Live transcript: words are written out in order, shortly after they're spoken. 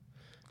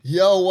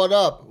Yo, what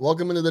up?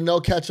 Welcome into the No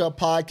Catch Up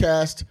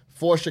podcast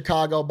for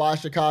Chicago, by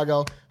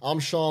Chicago. I'm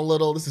Sean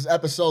Little. This is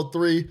episode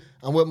 3.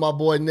 I'm with my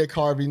boy Nick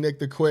Harvey, Nick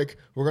the Quick.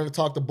 We're going to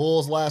talk the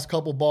Bulls' last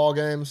couple ball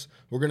games.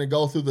 We're going to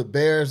go through the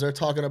Bears. They're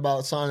talking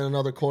about signing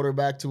another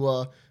quarterback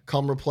to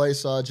come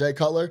replace Jay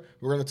Cutler.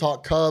 We're going to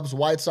talk Cubs,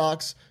 White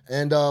Sox,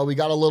 and we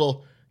got a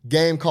little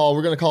game call.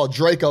 We're going to call it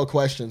Draco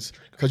questions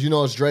because you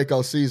know it's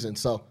Draco season.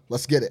 So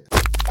let's get it.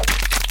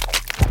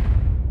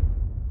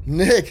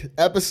 Nick,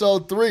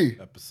 episode 3.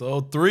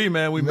 Episode 3,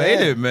 man. We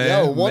made it,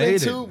 man. Yo, one and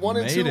two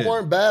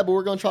weren't bad, but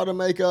we're gonna try to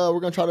make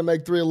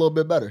 3 a little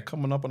bit better.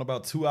 Coming up on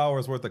about 2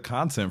 hours worth of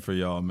content for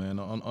y'all, man.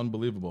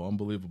 Unbelievable.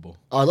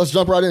 All right, let's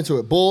jump right into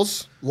it.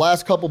 Bulls,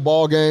 last couple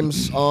ball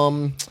games.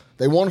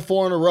 They won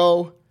 4 in a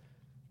row.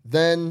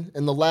 Then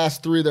in the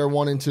last 3, they're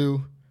 1 and 2.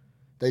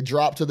 They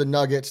dropped to the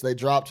Nuggets. They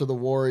dropped to the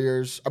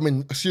Warriors.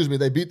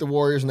 They beat the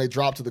Warriors and they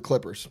dropped to the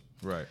Clippers.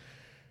 Right.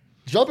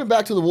 Jumping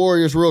back to the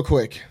Warriors real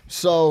quick.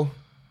 So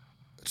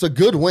it's a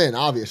good win,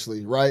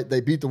 obviously, right? They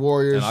beat the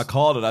Warriors. And I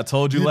called it. I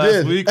told you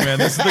last week, man.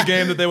 This is the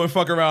game that they would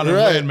fuck around and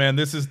win, man.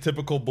 This is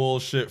typical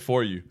bullshit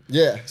for you.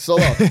 Yeah. So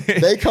look,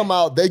 they come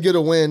out, they get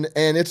a win,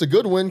 and it's a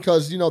good win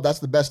because, that's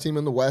the best team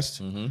in the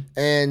West. Mm-hmm.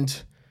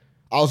 And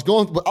I was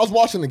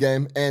watching the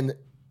game, and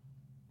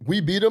we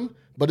beat them,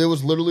 but it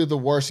was literally the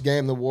worst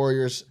game the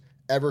Warriors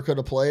ever could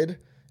have played.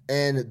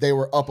 And they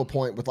were up a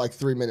point with like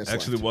 3 minutes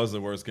Actually, left. It was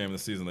the worst game of the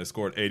season. They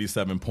scored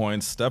 87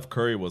 points. Steph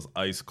Curry was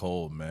ice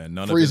cold, man.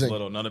 None of his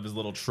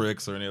little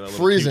tricks or any of that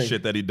little cute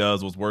shit that he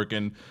does was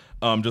working.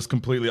 Just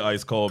completely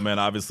ice cold, man.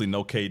 Obviously,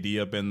 no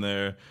KD up in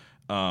there.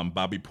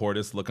 Bobby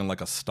Portis looking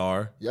like a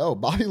star. Yo,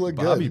 Bobby looked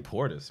good. Bobby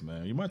Portis,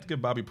 man. You might have to give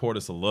Bobby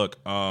Portis a look.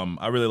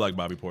 I really like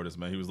Bobby Portis,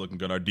 man. He was looking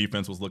good. Our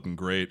defense was looking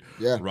great.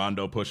 Yeah.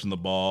 Rondo pushing the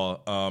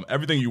ball.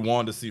 Everything you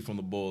wanted to see from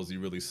the Bulls, you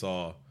really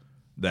saw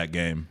that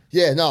game.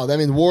 Yeah, no,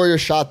 the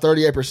Warriors shot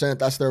 38%.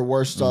 That's their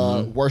worst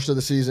of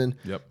the season.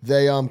 Yep.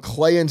 They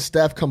Clay and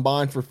Steph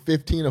combined for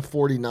 15 of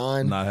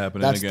 49. Not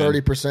happening That's again.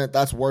 30%.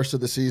 That's worst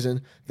of the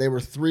season. They were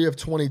 3 of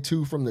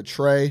 22 from the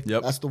Trey.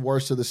 Yep. That's the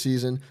worst of the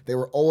season. They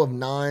were 0 of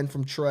 9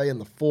 from Trey in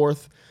the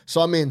fourth.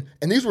 So, and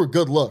these were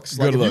good looks.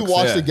 If you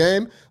watch the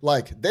game,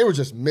 they were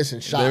just missing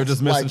shots. They were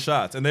just missing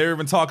shots. And they were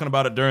even talking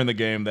about it during the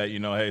game that,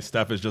 hey,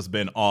 Steph has just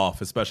been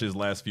off, especially his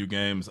last few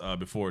games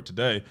before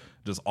today,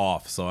 just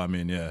off. So,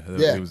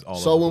 he was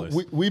all over the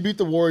place. We beat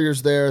the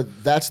Warriors there.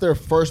 That's their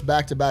first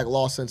back-to-back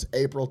loss since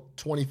April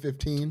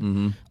 2015.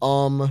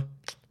 Mm-hmm.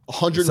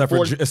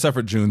 140 except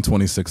for June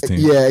 2016.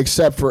 Yeah,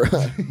 except for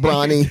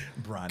Bronny,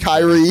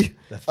 Kyrie.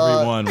 That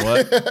 3-1,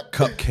 what?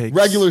 Cupcakes.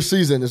 Regular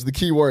season is the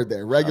key word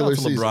there. Regular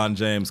season. LeBron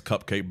James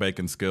cupcake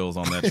baking skills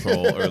on that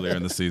troll earlier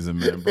in the season,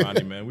 man.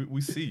 Bronny, man,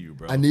 we see you,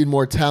 bro. I need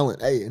more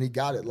talent. Hey, and he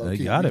got it.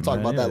 He got it, talk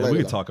man. about that later. We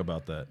can talk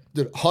about that.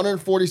 Dude,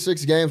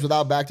 146 games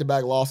without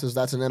back-to-back losses.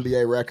 That's an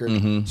NBA record.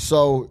 Mm-hmm.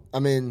 So,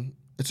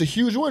 it's a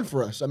huge win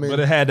for us. But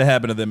it had to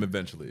happen to them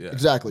eventually, yeah.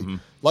 Exactly. Mm-hmm.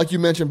 Like you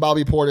mentioned,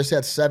 Bobby Portis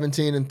had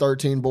 17 and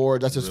 13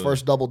 boards. That's his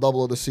first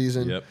double-double of the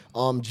season.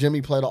 Yep.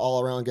 Jimmy played an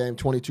all-around game,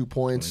 22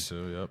 points,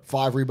 22, yep.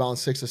 5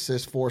 rebounds, 6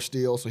 assists, 4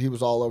 steals. So he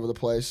was all over the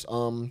place.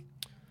 And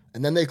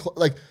then they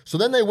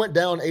went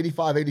down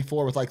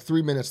 85-84 with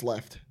 3 minutes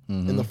left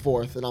in the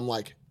fourth. And I'm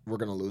like, we're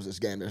going to lose this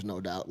game. There's no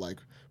doubt.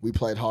 We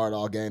played hard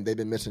all game. They've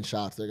been missing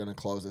shots. They're going to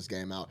close this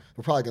game out.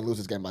 We're probably going to lose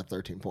this game by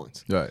 13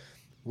 points. Right.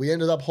 We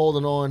ended up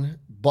holding on.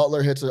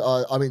 Butler hits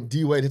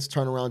D-Wade hits a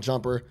turnaround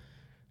jumper.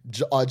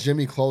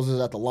 Jimmy closes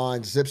at the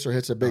line. Zipser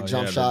hits a big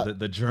jump shot.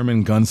 The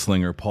German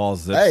gunslinger, Paul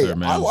Zipser,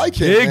 man. I like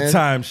him, Big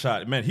time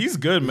shot. Man, he's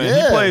good, man.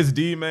 Yeah. He plays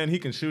D, man. He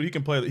can shoot. He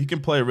can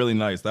play really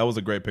nice. That was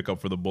a great pickup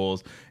for the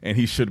Bulls, and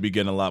he should be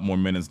getting a lot more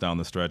minutes down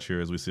the stretch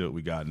here as we see what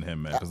we got in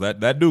him, man. Because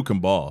that dude can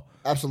ball.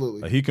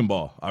 Absolutely. He can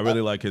ball. I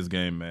really like his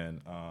game,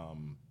 man.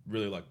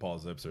 Really like Paul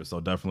Zipser.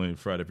 So definitely,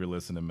 Fred, if you're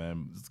listening,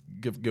 man,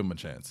 give him a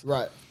chance.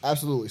 Right.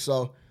 Absolutely.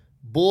 So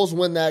Bulls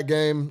win that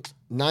game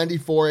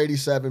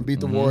 94-87,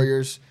 beat the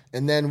Warriors,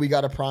 and then we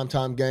got a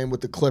primetime game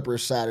with the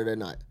Clippers Saturday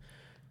night.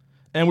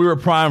 And we were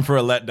primed for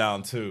a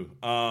letdown too.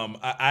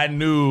 I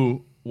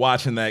knew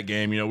watching that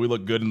game, we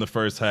looked good in the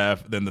first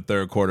half, then the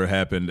third quarter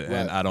happened,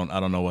 and I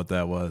don't know what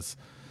that was.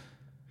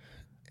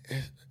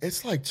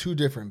 It's like 2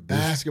 different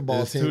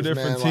basketball teams, 2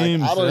 different man.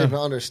 teams. I don't even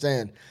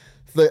understand.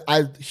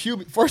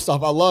 First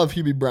off, I love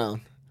Hubie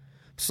Brown.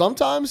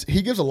 Sometimes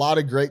he gives a lot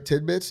of great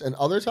tidbits, and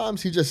other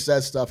times he just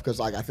says stuff because,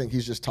 I think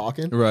he's just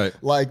talking. Right.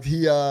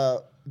 He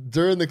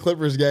during the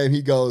Clippers game,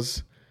 he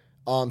goes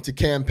to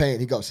Cam Payne.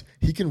 He goes,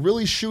 he can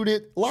really shoot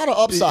it. A lot of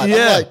upside. Yeah.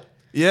 I'm like,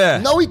 yeah.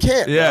 No, he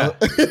can't. Yeah.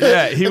 Bro.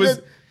 Yeah.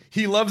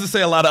 He loves to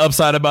say a lot of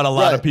upside about a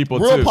lot of people,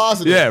 real too.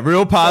 Positive. Yeah,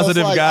 real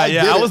positive guy.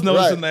 I was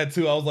noticing right. that,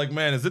 too. I was like,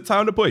 man, is it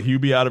time to put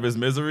Hubie out of his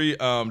misery?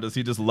 Does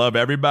he just love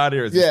everybody,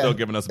 or is he still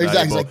giving us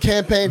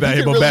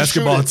valuable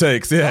basketball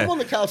takes? Yeah. I'm on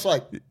the couch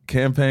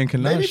Cam Payne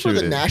cannot maybe shoot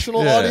for the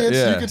national audience,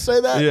 you could say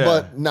that,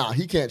 but nah,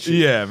 he can't shoot.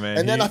 Yeah, man.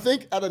 And then I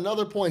think at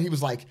another point, he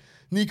was like,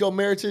 Nico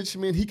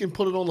Mirotic, he can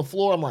put it on the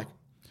floor. I'm like,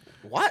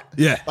 what?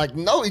 Yeah. Like,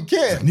 no, he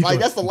can't. Nico, like,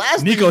 that's the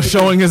last Nico thing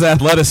showing his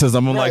athleticism.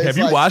 I'm like, have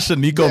you like, watched a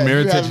Nico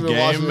Mirotic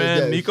game, man?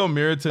 Games. Nico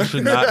Mirotic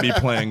should not be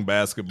playing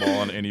basketball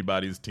on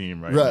anybody's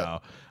team right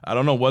now. I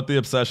don't know what the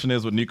obsession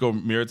is with Nico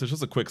Mirotic.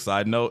 Just a quick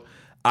side note.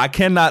 I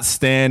cannot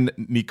stand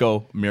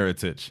Nico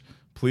Mirotic.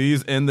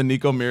 Please end the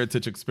Nico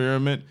Mirotic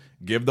experiment.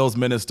 Give those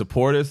minutes to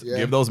Portis. Yeah.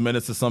 Give those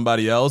minutes to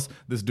somebody else.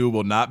 This dude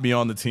will not be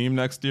on the team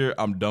next year.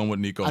 I'm done with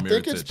Nico Mirotic. I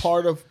think it's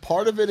part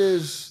of it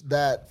is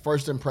that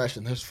first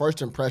impression. His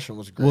first impression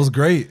was great. It was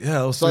great.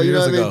 Yeah, it was 3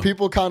 years ago. I mean?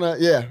 People kind of,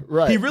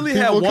 right. He really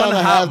had one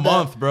hot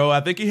month, bro. I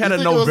think he had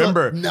a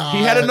November.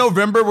 He had a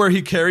November where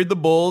he carried the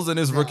Bulls in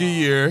his rookie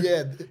year.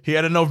 Yeah. He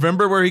had a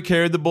November where he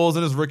carried the Bulls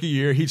in his rookie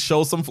year. He'd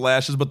show some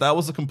flashes, but that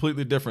was a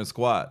completely different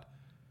squad.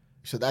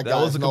 So that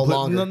guy's no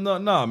longer.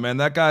 No, man.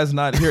 That guy's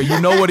not here. You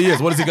know what he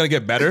is. What is he going to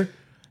get better?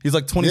 He's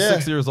like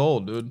 26 years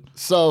old, dude.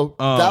 So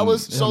that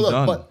was so.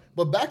 Look,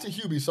 but back to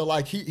Hubie. So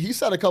like he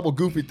said a couple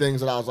goofy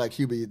things that I was like,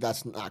 Hubie,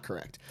 that's not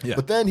correct. Yeah.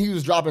 But then he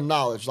was dropping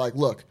knowledge. Like,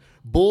 look,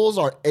 Bulls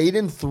are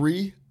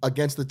 8-3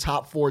 against the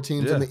top 4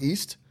 teams in the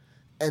East,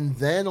 and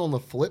then on the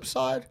flip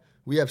side,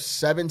 we have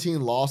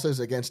 17 losses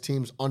against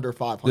teams under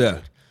 500. Yeah.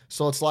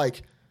 So it's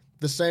like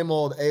the same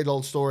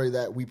age-old story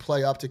that we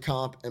play up to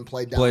comp and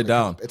play down.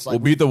 Comp. It's like we'll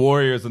beat the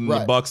Warriors and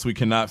the Bucks we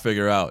cannot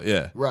figure out.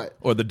 Yeah. Right.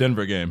 Or the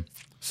Denver game.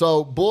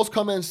 So Bulls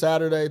come in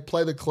Saturday,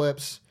 play the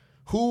Clips,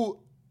 who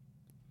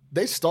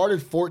they started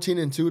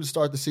 14-2 to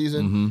start the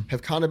season,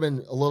 have kind of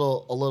been a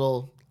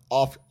little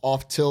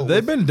off tilt.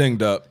 They've been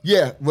dinged up.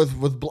 Yeah, with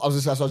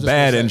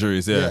bad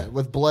injuries. Yeah,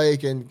 with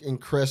Blake and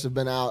Chris have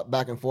been out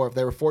back and forth.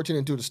 They were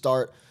 14-2 to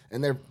start,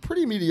 and they're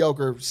pretty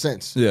mediocre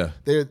since. Yeah,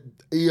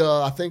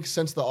 I think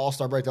since the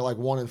All-Star break, they're like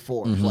 1-4.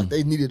 So like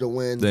they needed to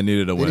win. They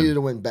needed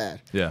to win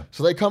bad. Yeah.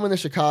 So they come into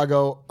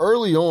Chicago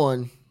early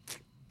on.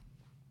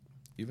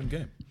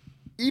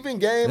 Even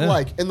game,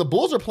 like, and the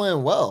Bulls are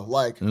playing well.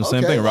 Like,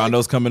 same thing.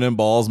 Rondo's coming in,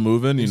 balls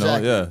moving.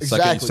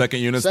 Second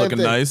unit's looking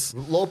nice.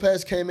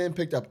 Lopez came in,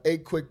 picked up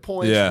 8 quick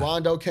points. Yeah.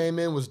 Rondo came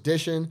in, was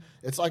dishing.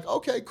 It's like,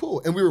 okay,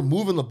 cool. And we were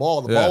moving the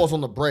ball. The ball was on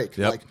the break.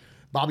 Yep. Like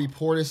Bobby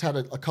Portis had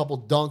a couple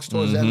dunks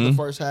towards the end of the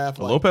first half.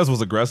 Like, Lopez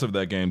was aggressive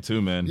that game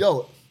too, man.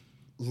 Yo,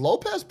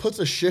 Lopez puts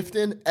a shift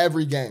in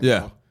every game. Yeah.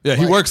 Bro. Yeah,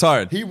 he works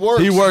hard. He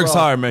works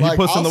hard, man. Like, he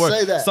puts in the work.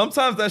 Say that.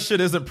 Sometimes that shit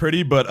isn't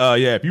pretty, but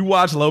if you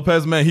watch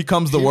Lopez, man, he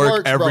comes to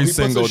work every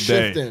single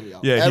day.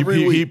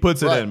 He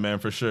puts it in, man,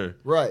 for sure.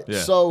 Right.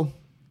 Yeah. So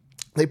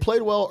they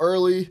played well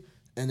early,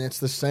 and it's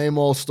the same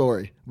old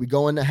story. We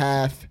go into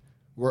half,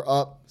 we're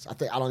up.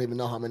 I don't even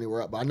know how many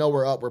we're up, but I know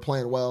we're up. We're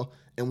playing well,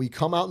 and we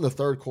come out in the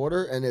third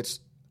quarter, and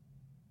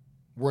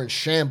we're in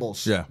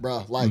shambles. Yeah,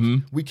 bro. Like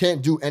we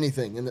can't do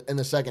anything in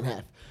the second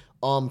half.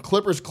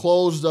 Clippers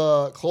closed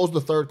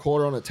the third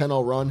quarter on a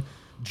 10-0 run.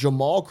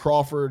 Jamal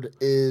Crawford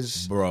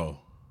is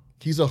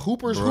he's a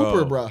hooper's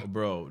hooper, bro.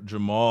 Bro,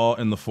 Jamal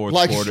in the fourth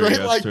quarter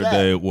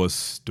yesterday was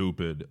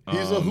stupid.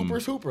 He's a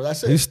hooper's hooper.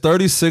 That's it. He's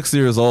 36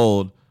 years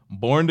old,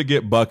 born to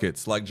get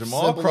buckets. Like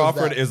Jamal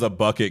Crawford is a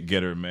bucket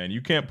getter, man.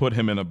 You can't put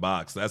him in a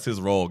box. That's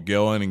his role.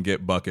 Go in and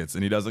get buckets,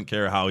 and he doesn't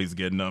care how he's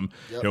getting them.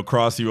 Yep. He'll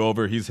cross you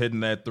over. He's hitting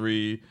that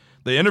three.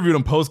 They interviewed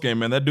him post-game,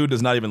 man. That dude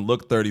does not even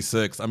look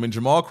 36. I mean,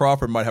 Jamal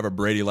Crawford might have a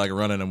Brady-like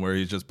running him where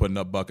he's just putting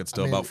up buckets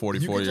till about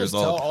 44 years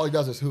old. All he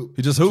does is hoop.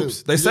 He just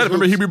hoops. They said it.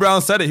 Remember, Hubie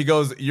Brown said it. He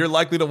goes, you're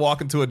likely to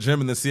walk into a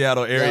gym in the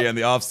Seattle area in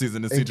the offseason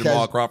and see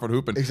Jamal Crawford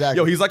hooping. Exactly.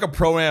 Yo, he's like a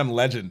Pro-Am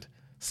legend.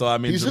 So, I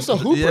mean, he's just a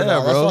hooper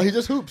now. Bro. That's why he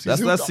just hoops.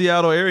 That's that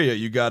Seattle area.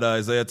 You got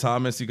Isaiah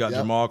Thomas. You got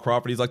Jamal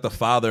Crawford. He's like the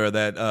father of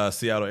that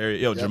Seattle area.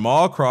 Yo,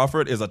 Jamal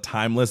Crawford is a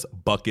timeless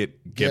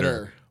bucket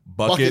getter.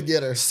 Bucket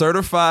getter.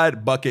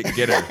 Certified bucket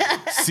getter.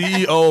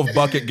 CEO of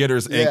Bucket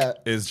Getters Inc.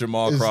 is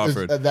Jamal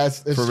Crawford.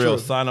 That's for real.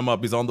 Sign him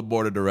up. He's on the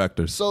board of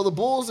directors. So the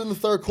Bulls in the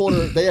third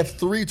quarter, they have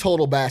 3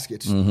 total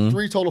baskets, 3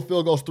 total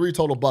field goals, 3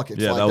 total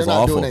buckets. Yeah, that was awful. They're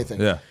not doing anything.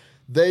 Yeah.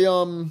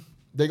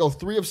 They go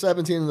 3 of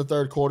 17 in the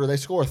third quarter. They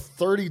score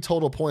 30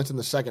 total points in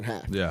the second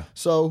half. Yeah.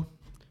 So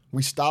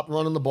we stopped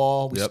running the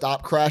ball. We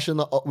stopped crashing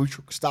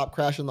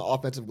the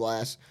offensive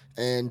glass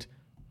and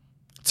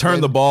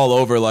turn the ball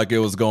over like it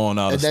was going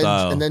out of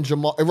style. And then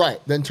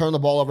then turn the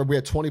ball over. We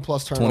had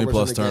 20-plus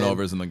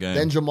turnovers in the game.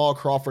 Then Jamal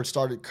Crawford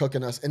started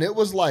cooking us. And it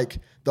was like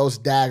those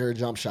dagger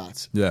jump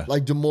shots. Yeah.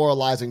 Like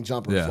demoralizing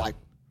jumpers. Yeah. Like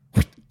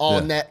all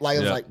net. Like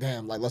it was like,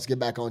 damn, like let's get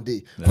back on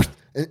D. Yeah.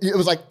 It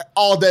was like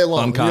all day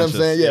long. Unconscious. You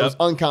know what I'm saying? Yeah, it was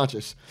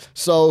unconscious.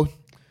 So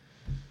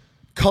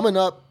coming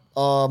up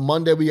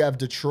Monday, we have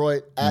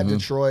Detroit at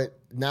Detroit.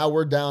 Now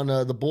we're down.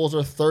 The Bulls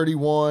are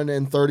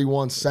 31-31,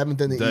 7th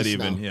in the East. Dead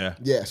even, yeah,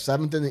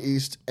 7th in the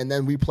East, and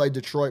then we play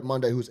Detroit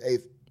Monday, who's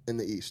 8th in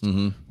the East.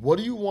 What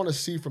do you want to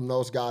see from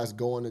those guys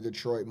going to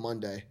Detroit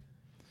Monday,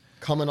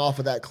 coming off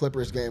of that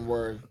Clippers game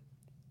where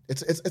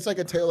it's like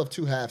a tale of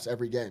 2 halves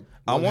every game?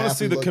 I want to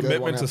see the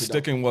commitment to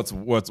sticking with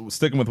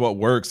what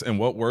works, and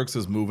what works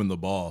is moving the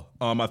ball.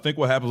 I think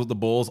what happens with the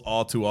Bulls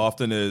all too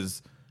often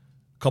is,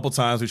 couple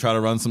times we try to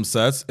run some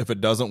sets. If it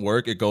doesn't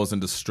work, it goes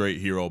into straight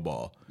hero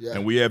ball. Yeah.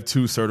 And we have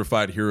 2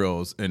 certified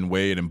heroes in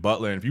Wade and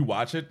Butler. And if you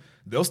watch it,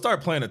 they'll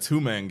start playing a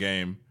 2-man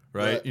game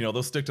right?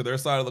 They'll stick to their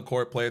side of the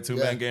court, play a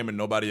two-man game, and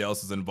nobody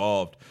else is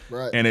involved.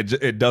 Right. And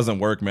it doesn't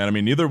work, man. I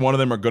mean, neither one of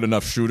them are good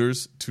enough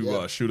shooters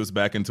to shoot us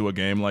back into a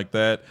game like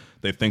that.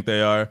 They think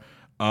they are.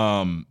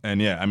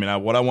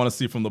 What I want to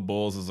see from the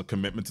Bulls is a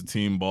commitment to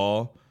team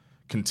ball,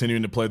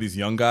 continuing to play these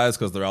young guys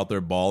because they're out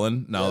there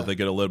balling now that they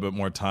get a little bit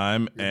more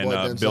time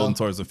and building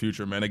towards the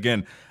future, man.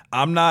 Again,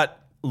 I'm not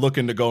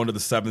looking to go into the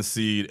 7th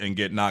seed and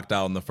get knocked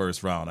out in the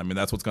first round. I mean,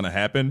 that's what's going to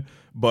happen.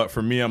 But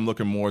for me, I'm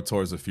looking more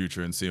towards the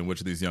future and seeing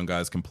which of these young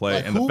guys can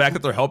play. The fact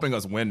that they're helping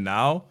us win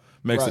now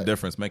makes a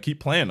difference, man. Keep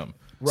playing them.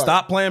 Right.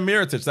 Stop playing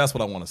Mirotic. That's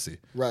what I want to see.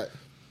 Right.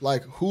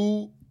 Like,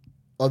 who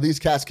of these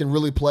cats can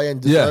really play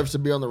and deserves to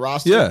be on the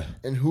roster,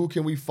 and who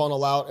can we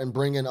funnel out and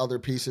bring in other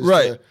pieces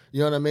to, you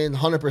know what I mean?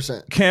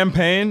 100%.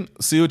 Campaign,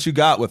 see what you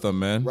got with them,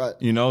 man. Right.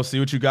 See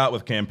what you got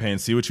with Campaign.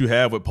 See what you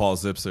have with Paul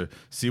Zipser.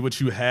 See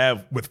what you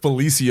have with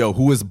Felicio,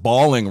 who is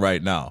balling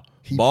right now.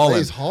 He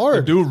plays hard.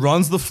 The dude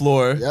runs the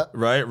floor,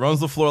 right? Runs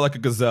the floor like a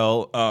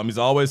gazelle. He's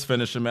always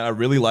finishing, man. I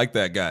really like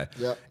that guy.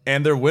 Yep.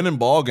 And they're winning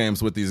ball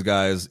games with these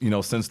guys,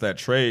 since that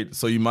trade.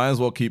 So you might as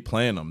well keep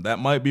playing them. That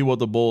might be what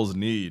the Bulls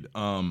need.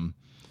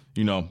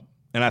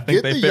 And I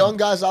think get the young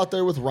guys out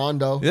there with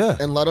Rondo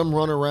and let them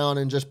run around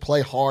and just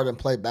play hard and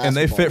play basketball. And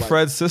they fit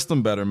Fred's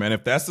system better, man.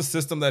 If that's the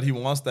system that he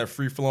wants, that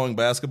free-flowing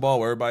basketball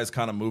where everybody's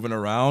kind of moving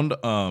around,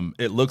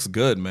 it looks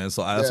good, man.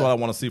 So that's what I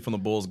want to see from the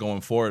Bulls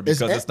going forward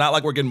because it's not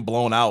like we're getting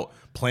blown out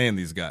playing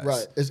these guys.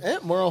 Right. Is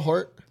Ant Morrow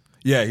hurt?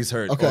 Yeah, he's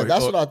hurt. Okay,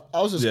 that's what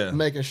I was just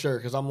making sure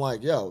because I'm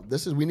like, yo,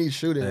 we need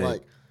shooting. Hey.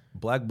 Like,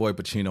 Black Boy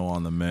Pacino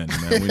on the men,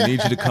 man. We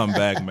need you to come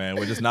back, man.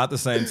 We're just not the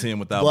same team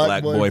without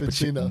Black Boy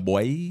Pacino.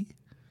 Boy.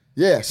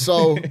 Yeah,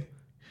 so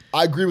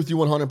I agree with you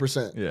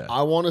 100%. Yeah.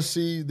 I want to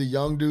see the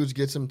young dudes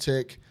get some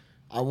tick.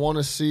 I want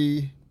to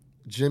see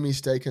Jimmy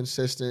stay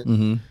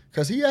consistent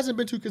because he hasn't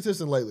been too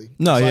consistent lately.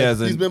 No, he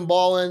hasn't. He's been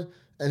balling,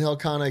 and he'll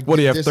kind of What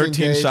do you have?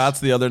 13 shots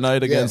the other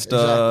night against.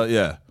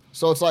 Exactly.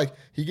 So it's like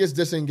he gets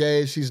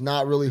disengaged. He's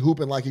not really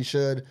hooping like he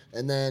should,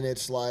 and then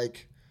it's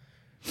like,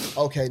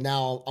 okay,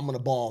 now I'm gonna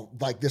ball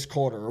like this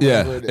quarter or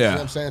whatever it is. You know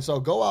what I'm saying?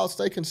 So go out,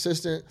 stay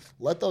consistent.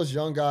 Let those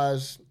young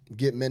guys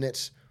get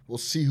minutes. We'll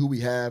see who we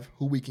have,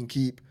 who we can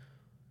keep.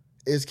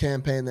 Is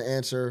Campaign the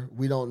answer?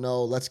 We don't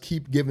know. Let's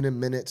keep giving him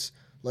minutes.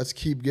 Let's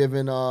keep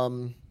giving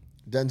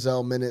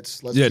Denzel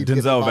minutes. Let's keep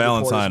Denzel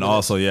Valentine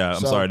also. Yeah,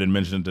 I'm sorry I didn't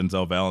mention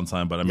Denzel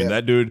Valentine, but I mean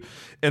that dude.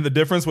 And the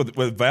difference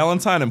with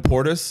Valentine and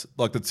Portis,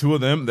 like the two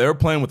of them, they're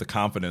playing with the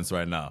confidence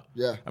right now.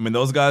 Yeah, I mean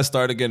those guys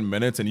started getting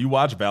minutes, and you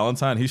watch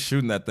Valentine, he's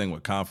shooting that thing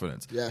with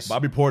confidence. Yes,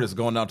 Bobby Portis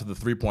going down to the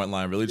 3-point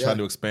line, really trying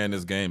to expand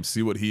his game,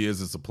 see what he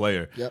is as a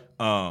player. Yep.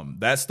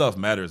 That stuff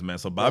matters, man.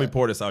 So Bobby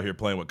Portis out here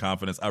playing with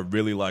confidence. I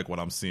really like what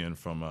I'm seeing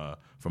from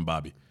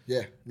Bobby.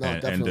 Yeah,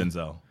 definitely. And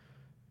Denzel.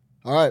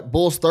 All right,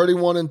 Bulls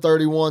 31-31,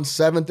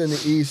 7th in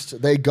the East.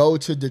 They go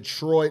to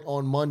Detroit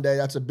on Monday.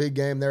 That's a big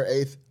game. They're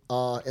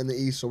 8th in the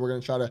East, so we're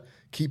going to try to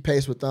keep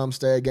pace with them,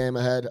 stay a game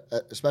ahead,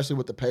 especially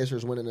with the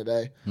Pacers winning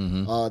today.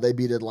 They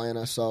beat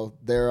Atlanta, so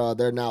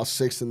they're now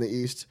 6th in the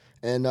East.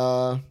 And,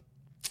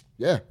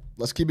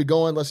 let's keep it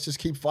going. Let's just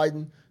keep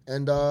fighting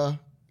and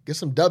get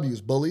some W's,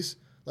 bullies.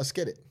 Let's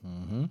get it.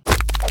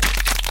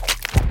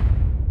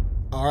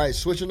 All right,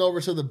 switching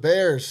over to the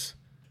Bears.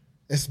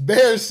 It's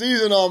Bears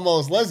season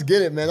almost. Let's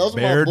get it, man. Those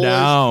are my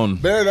boys.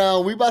 Bear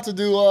down. We about to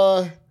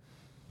do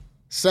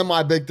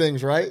semi-big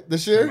things, right,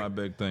 this year?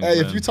 Semi-big things, Hey,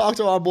 man. if you talk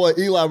to our boy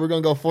Eli, we're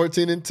going to go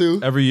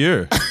 14-2. Every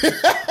year.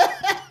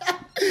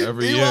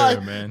 Every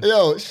year, man.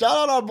 Yo, shout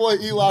out our boy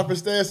Eli for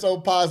staying so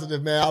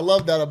positive, man. I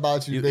love that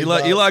about you.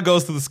 Eli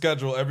goes to the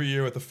schedule every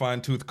year with a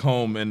fine-tooth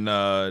comb and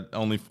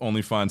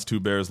only finds 2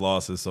 Bears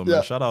losses. So,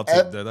 man, shout out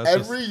to that. That's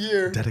every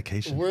year.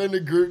 Dedication. We're in the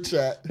group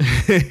chat,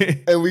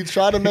 and we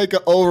try to make an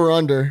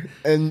over-under,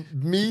 and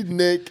me,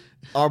 Nick,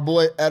 our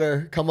boy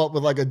Eder, come up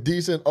with like a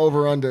decent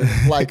over-under.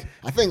 Like,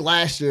 I think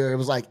last year it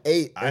was like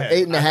 8 or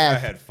 8.5. I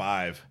had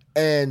 5.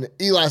 And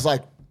Eli's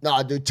like,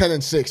 nah, dude,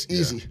 10-6,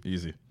 easy. Yeah,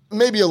 easy.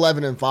 Maybe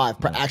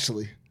 11-5,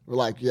 actually. We're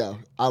like, yo,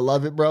 I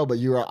love it, bro, but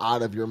you are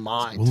out of your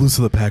mind. We'll lose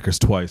to the Packers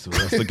twice. So the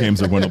rest of the games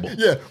are winnable.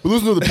 Yeah, we're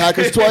losing to the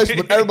Packers twice,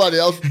 but everybody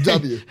else,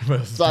 W.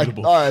 It's like,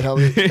 all right,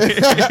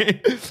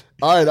 homie.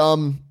 All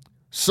right,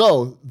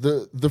 so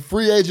the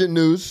free agent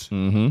news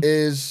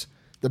is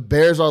the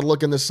Bears are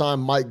looking to sign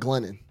Mike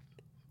Glennon.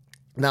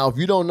 Now, if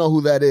you don't know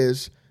who that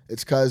is,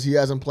 it's because he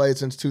hasn't played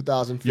since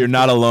 2015. You're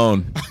not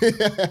alone.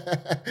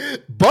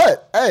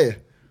 But, hey,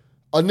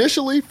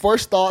 initially,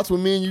 first thoughts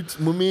when me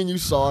and you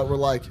saw it, were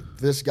like,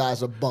 this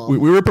guy's a bum. We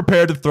were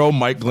prepared to throw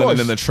Mike Glennon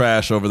in the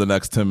trash over the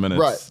next 10 minutes.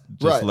 Right.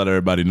 Just to let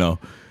everybody know.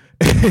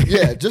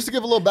 Yeah, just to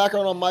give a little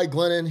background on Mike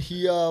Glennon,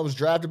 he was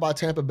drafted by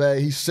Tampa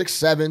Bay. He's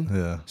 6'7".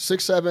 Yeah.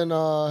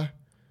 6'7",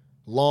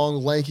 long,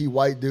 lanky,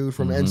 white dude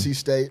from NC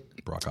State.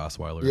 Brock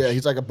Osweiler. Yeah,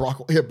 he's like a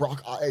Brock. Yeah,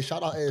 Brock. Hey,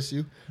 shout out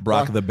ASU.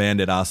 Brock the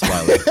Bandit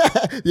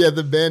Osweiler. Yeah,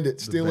 the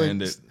Bandit.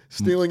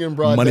 Stealing in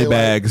broad money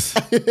daylight. Bags.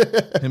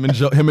 him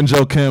and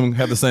Joe Kim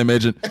have the same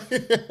agent.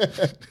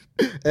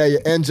 Hey,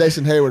 and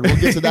Jason Hayward. We'll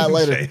get to that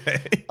later.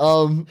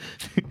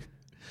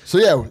 So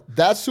yeah,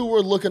 that's who we're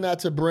looking at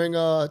to bring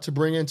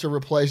in to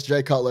replace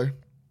Jay Cutler.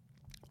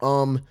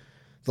 The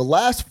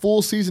last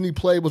full season he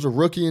played was a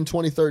rookie in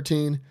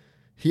 2013.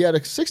 He had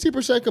a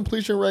 60%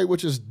 completion rate,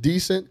 which is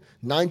decent.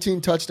 19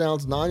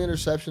 touchdowns, 9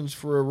 interceptions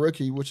for a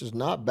rookie, which is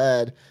not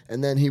bad.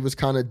 And then he was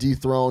kind of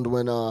dethroned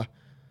when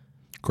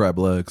crab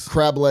legs,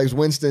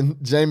 Winston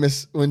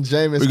Jameis. When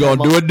Jameis, we're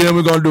gonna do it then.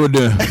 We're gonna do it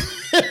then.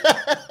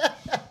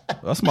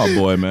 That's my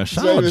boy, man.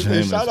 Shout out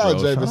Jameis. Shout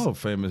out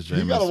famous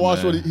Jameis.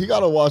 He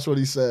gotta watch what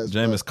he says.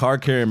 Jameis,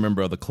 card carrying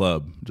member of the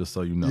club, just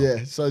so you know.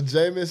 Yeah. So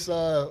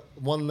Jameis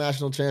won the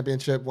national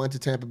championship, went to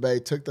Tampa Bay,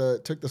 took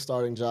the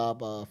starting job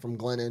from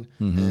Glennon,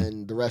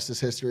 and the rest is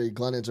history.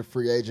 Glennon's a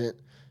free agent,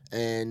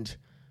 and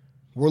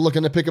we're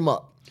looking to pick him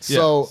up.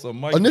 So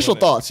initial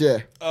thoughts,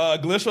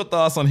 initial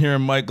thoughts on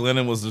hearing Mike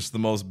Glennon was just the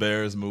most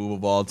Bears move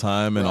of all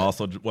time, and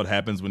also what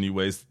happens when you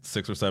waste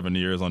 6 or 7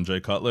 years on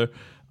Jay Cutler.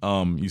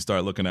 You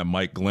start looking at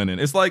Mike Glennon.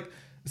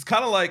 It's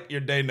kind of like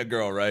you're dating a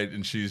girl, right?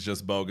 And she's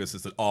just bogus.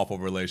 It's an awful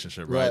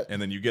relationship, right?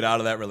 And then you get out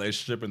of that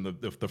relationship, and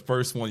the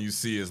first one you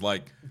see is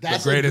like the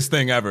greatest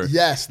thing ever.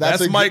 Yes,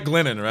 that's Mike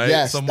Glennon, right?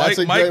 Yes, so Mike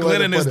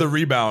Glennon is the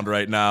rebound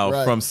right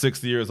now from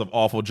 6 years of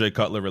awful Jay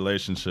Cutler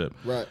relationship.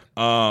 Right.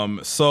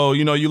 So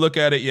you look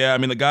at it. Yeah, I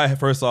mean the guy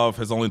first off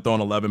has only thrown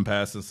 11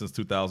 passes since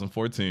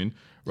 2014,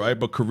 right?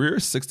 But career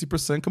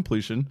 60%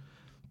 completion.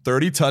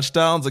 30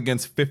 touchdowns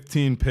against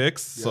 15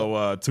 picks, so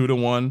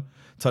 2-to-1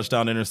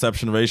 touchdown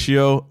interception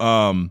ratio.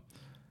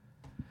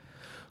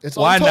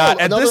 Why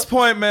not? At this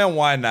point, man,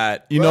 why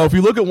not? You know, if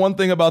you look at one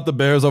thing about the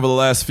Bears over the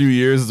last few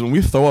years is when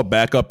we throw a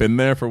backup in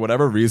there, for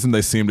whatever reason,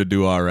 they seem to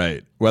do all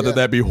right. Whether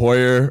that be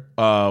Hoyer,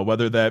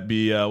 whether that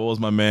be, what was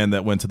my man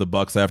that went to the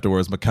Bucs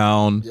afterwards,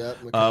 McCown.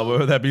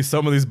 Whether that be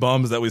some of these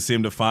bums that we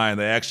seem to find,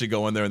 they actually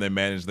go in there and they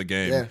manage the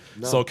game.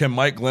 So can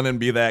Mike Glennon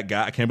be that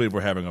guy? I can't believe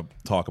we're having a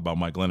talk about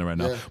Mike Glennon right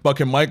now. But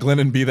can Mike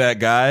Glennon be that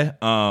guy?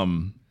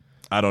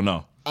 I don't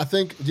know. I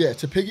think, to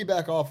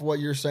piggyback off what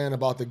you're saying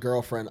about the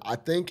girlfriend, I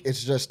think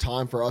it's just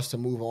time for us to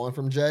move on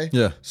from Jay.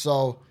 Yeah.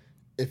 So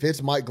if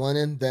it's Mike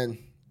Glennon, then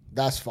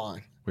that's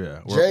fine.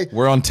 Yeah,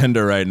 we're on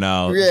Tinder right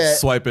now,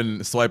 swiping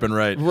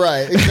right.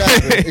 Right,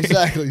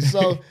 exactly.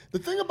 So the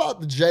thing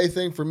about the Jay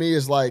thing for me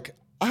is like,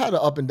 I had an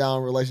up and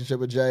down relationship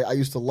with Jay. I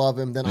used to love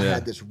him. Then I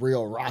had this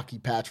real rocky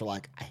patch where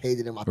like I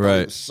hated him. I thought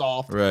he was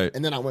soft. Right.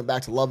 And then I went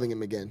back to loving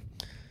him again.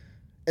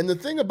 And the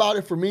thing about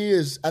it for me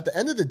is, at the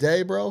end of the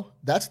day, bro,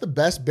 that's the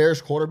best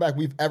Bears quarterback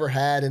we've ever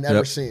had and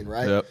ever seen,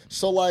 right?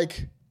 So,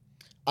 like,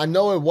 I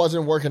know it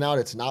wasn't working out.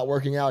 It's not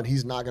working out.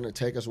 He's not going to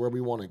take us where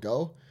we want to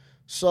go.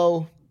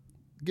 So,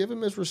 give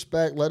him his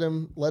respect. Let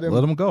him go. Let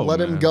him go.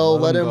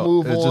 Let him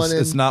move on.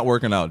 It's not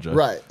working out, Joe.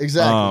 Right,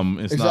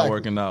 exactly. It's not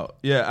working out.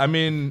 Yeah, I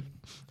mean,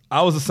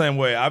 I was the same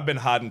way. I've been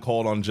hot and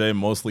cold on Jay,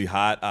 mostly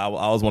hot. I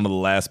was one of the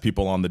last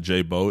people on the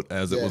Jay boat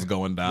as it was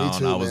going down.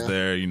 Too, I was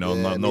there, no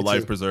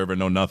life preserver,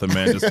 no nothing,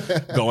 man.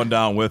 Just going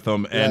down with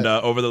him. And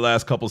over the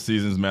last couple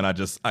seasons, man,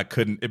 I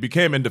couldn't. It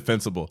became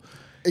indefensible.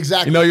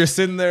 Exactly. You're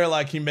sitting there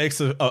like he makes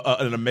an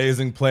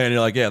amazing play, and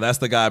you're like, yeah, that's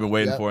the guy I've been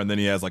waiting for. And then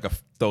he has like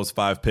those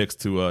 5 picks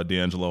to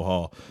D'Angelo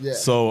Hall. Yeah.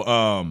 So,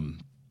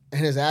 and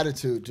his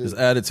attitude,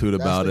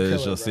 about it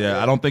is just,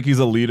 I don't think he's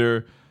a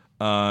leader.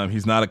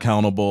 He's not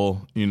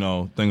accountable,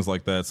 things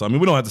like that. So, I mean,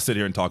 we don't have to sit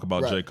here and talk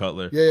about Jay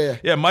Cutler.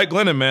 Yeah, Mike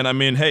Glennon, man. I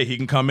mean, hey, he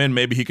can come in.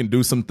 Maybe he can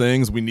do some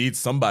things. We need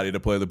somebody to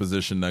play the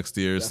position next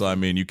year. Definitely. So, I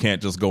mean, you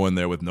can't just go in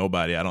there with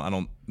nobody. I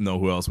don't know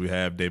who else we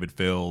have. David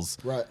Fields.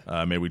 Right.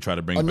 Maybe we try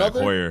to bring back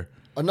Hoyer.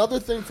 Another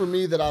thing for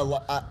me that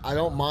I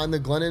don't mind the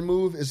Glennon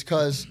move is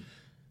because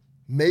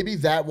maybe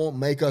that won't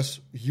make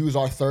us use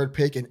our third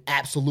pick and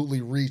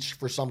absolutely reach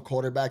for some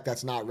quarterback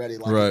that's not ready,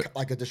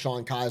 like a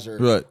Deshaun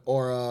Kaiser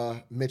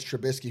or Mitch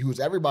Trubisky, who's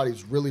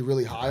everybody's really,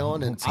 really high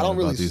on, and I don't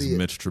really see it.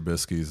 Mitch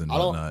Trubiskys and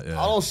whatnot.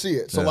 I don't see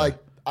it. So who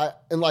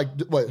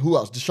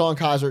else? Deshaun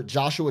Kaiser,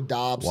 Joshua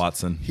Dobbs,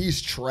 Watson.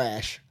 He's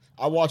trash.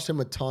 I watched him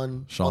a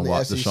ton on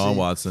the SEC.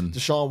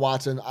 Deshaun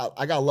Watson.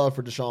 I got love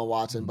for Deshaun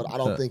Watson, but I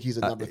don't think he's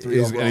a number 3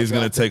 overall. And he's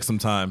going to take some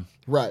time.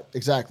 Right,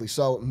 exactly.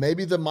 So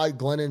maybe the Mike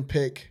Glennon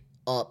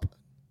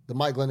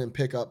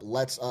pickup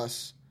lets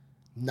us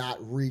not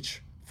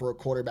reach for a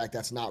quarterback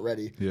that's not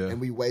ready, and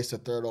we waste a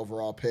 3rd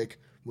overall pick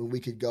when we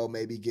could go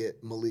maybe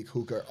get Malik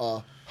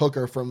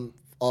Hooker from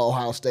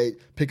Ohio State,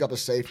 pick up a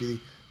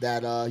safety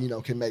that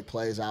can make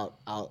plays out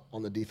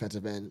on the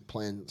defensive end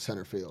playing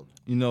center field.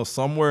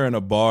 Somewhere in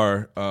a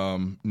bar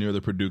near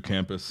the Purdue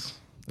campus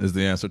is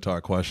the answer to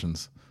our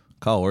questions.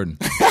 Kyle Orton.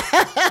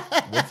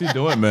 What's he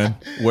doing, man?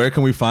 Where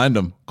can we find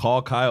him?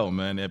 Call Kyle,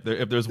 man. If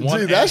there's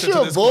one that's answer your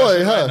to this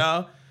boy, right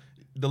now,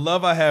 the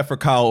love I have for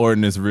Kyle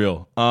Orton is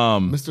real.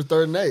 Mr.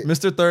 Third Nate.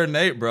 Mr. Third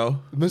Nate, bro.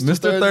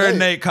 Mr. Third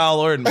Nate, Kyle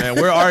Orton, man.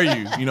 Where are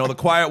you? The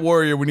quiet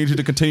warrior. We need you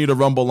to continue to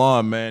rumble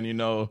on, man.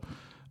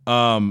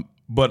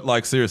 But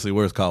like seriously,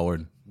 where's Kyle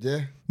Orton?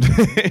 Yeah.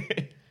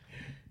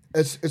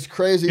 It's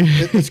crazy.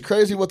 It's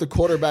crazy what the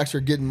quarterbacks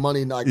are getting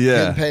money,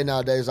 getting paid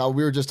nowadays.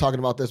 We were just talking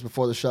about this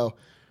before the show.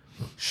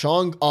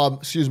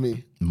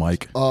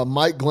 Mike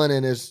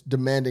Glennon is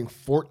demanding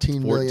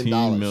 $14 million.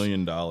 $14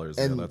 million.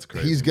 And that's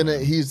crazy. He's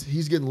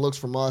getting looks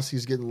from us.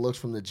 He's getting looks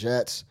from the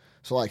Jets.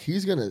 So, like,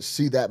 he's going to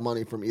see that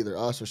money from either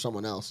us or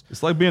someone else.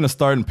 It's like being a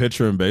starting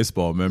pitcher in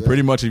baseball, man. Yeah.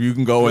 Pretty much if you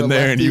can go in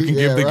there and you can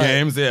give the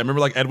games. Yeah,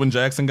 remember like Edwin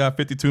Jackson got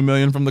 $52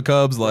 million from the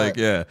Cubs? Like,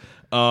 yeah.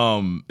 I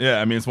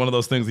mean, it's one of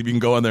those things. If you can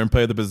go in there and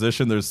play the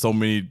position, there's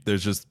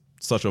just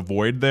such a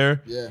void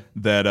there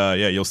that,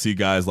 you'll see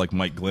guys like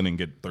Mike Glennon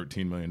get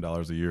 $13 million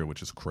a year,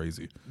 which is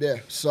crazy. Yeah,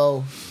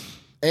 so,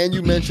 and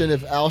you mentioned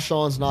if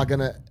Alshon's not going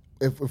to,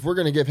 if we're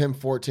going to give him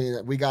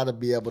 14, we got to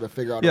be able to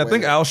figure out. Yeah, I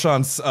think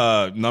Alshon's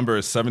number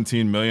is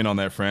 17 million on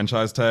that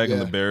franchise tag, and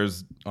the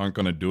Bears aren't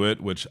going to do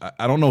it. Which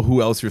I don't know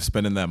who else you're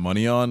spending that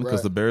money on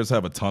because the Bears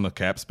have a ton of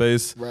cap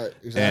space. Right,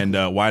 exactly.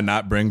 And why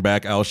not bring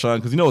back Alshon?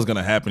 Because you know what's going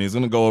to happen. He's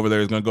going to go over there.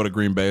 He's going to go to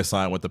Green Bay,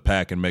 sign with the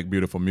Pack, and make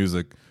beautiful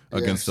music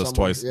against us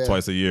twice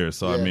a year.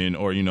 So I mean,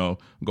 or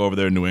go over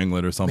there to New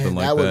England or something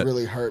like that. That would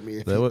really hurt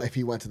me if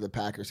he went to the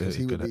Packers because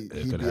he'd be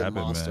a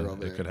monster over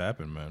there. It could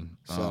happen, man.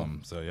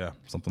 So yeah,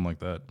 something like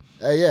that.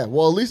 Yeah.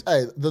 Well, at least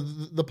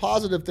the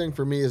positive thing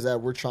for me is that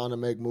we're trying to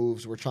make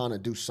moves. We're trying to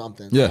do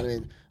something. Yeah. I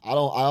mean, I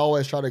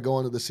always try to go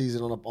into the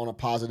season on a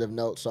positive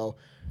note. So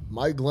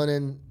Mike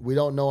Glennon, we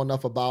don't know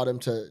enough about him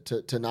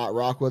to not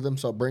rock with him.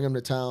 So bring him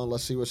to town.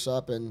 Let's see what's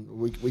up, and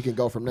we can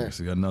go from there.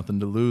 So you got nothing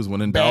to lose.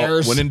 When in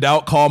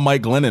doubt, call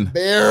Mike Glennon.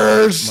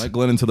 Bears. Mike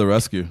Glennon to the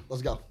rescue.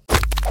 Let's go.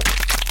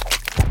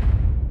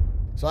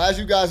 So as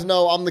you guys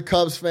know, I'm the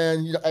Cubs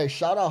fan. Hey,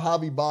 shout out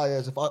Javi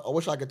Baez. I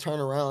wish I could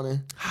turn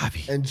around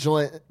and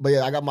join. But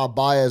yeah, I got my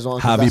Baez on.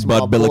 Javi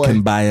Bud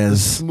Billiken Baez. The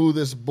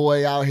smoothest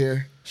boy out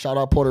here. Shout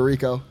out Puerto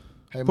Rico.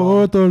 Hey,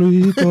 Puerto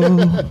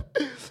Rico.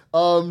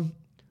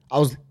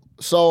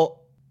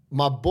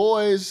 My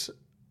boys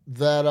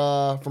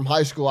that from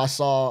high school I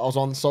was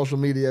on social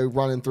media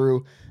running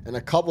through, and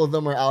a couple of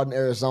them are out in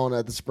Arizona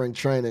at the spring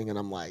training, and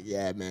I'm like,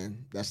 yeah,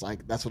 man, that's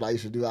what I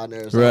used to do out in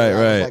Arizona.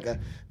 Right.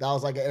 That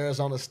was like an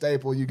Arizona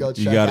staple. You got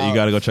to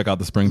go check out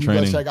the spring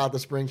training. You go check out the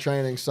spring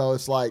training. So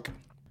it's like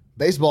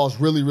baseball is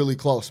really, really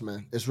close,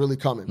 man. It's really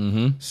coming.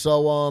 Mm-hmm.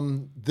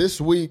 So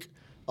this week,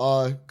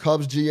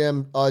 Cubs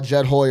GM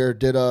Jed Hoyer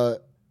did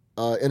a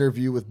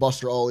interview with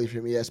Buster Olney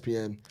from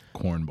ESPN.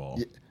 Cornball.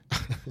 Yeah.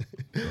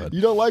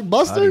 You don't like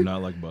Buster? I do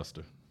not like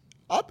Buster.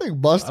 I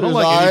think Buster. I don't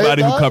like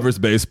anybody who covers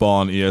baseball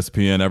on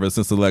ESPN ever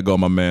since they let go of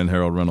my man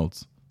Harold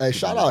Reynolds. Hey,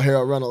 shout out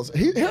Harold Reynolds.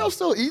 Harold's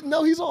still eating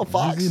though. He's on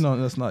Fox.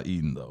 That's not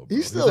eating though. Bro.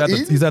 He's still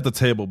eating. He's at the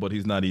table, but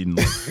he's not eating.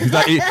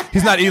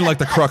 He's not eating like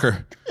the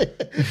Crucker.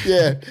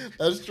 Yeah,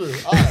 that's true.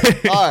 All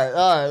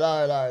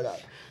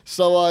right.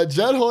 So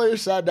Jed Hoyer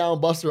sat down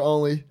Buster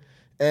Olney,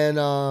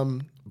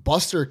 and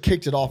Buster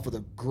kicked it off with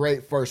a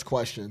great first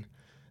question,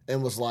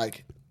 and was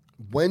like,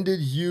 when did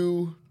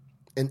you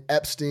and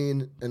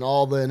Epstein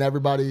and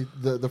everybody,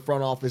 the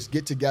front office,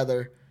 get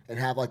together and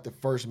have like the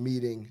first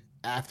meeting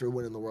after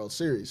winning the World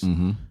Series?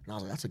 Mm-hmm. And I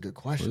was like, that's a good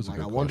question.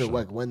 I wonder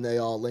when they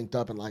all linked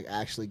up and like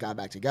actually got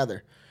back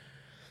together.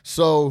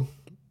 So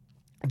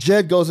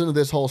Jed goes into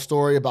this whole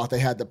story about they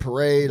had the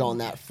parade on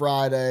that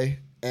Friday,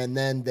 and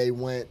then they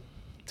went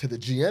to the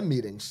GM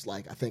meetings.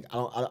 Like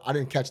I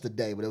didn't catch the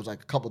day, but it was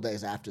like a couple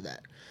days after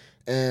that.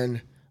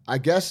 And I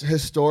guess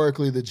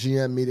historically the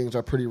GM meetings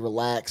are pretty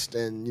relaxed,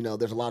 and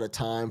there's a lot of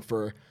time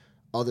for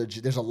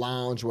there's a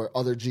lounge where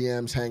other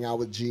GMs hang out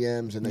with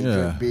GMs and they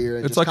drink beer.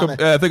 And it's like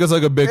I think it's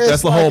like a big.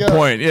 That's the whole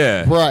point.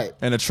 Yeah, right.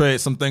 And a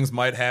trade, some things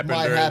might happen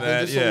during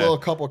that. Just a little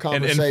couple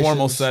conversations. An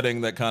informal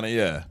setting that kind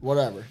of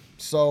whatever.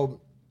 So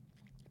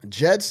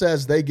Jed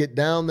says they get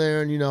down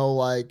there, and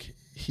like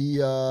he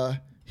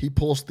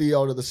pulls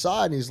Theo to the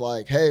side and he's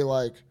like, hey,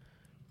 like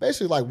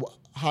basically like,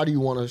 how do you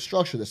want to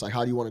structure this? Like,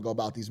 how do you want to go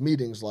about these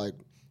meetings? Like,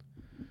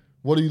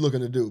 what are you looking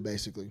to do,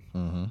 basically?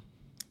 Mm-hmm.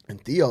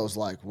 And Theo's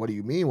like, what do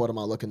you mean? What am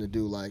I looking to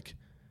do? Like,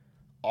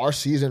 our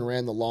season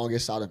ran the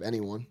longest out of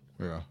anyone.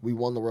 Yeah. We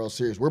won the World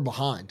Series. We're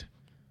behind.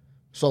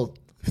 So,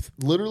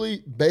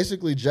 literally,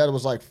 basically, Jed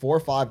was like 4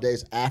 or 5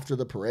 days after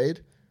the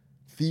parade.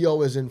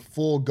 Theo is in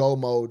full go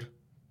mode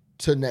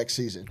to next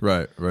season.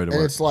 Right. And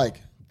it's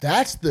like,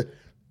 that's the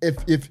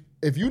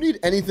if you need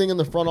anything in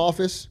the front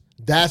office,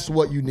 that's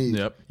what you need.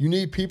 Yep. You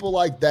need people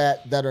like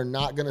that are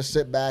not going to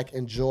sit back,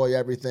 enjoy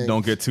everything.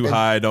 Don't get too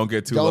high, don't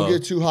get too low. Don't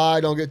get too high,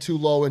 don't get too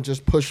low, and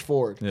just push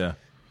forward. Yeah.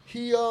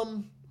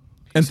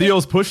 And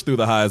Theo's pushed through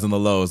the highs and the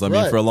lows. I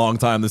mean, for a long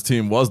time, this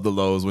team was the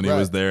lows when he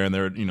was there, and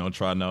they're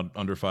trotting out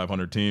under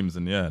 500 teams,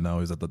 and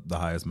now he's at the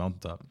highest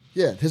mountaintop.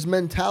 Yeah, his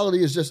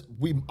mentality is just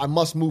I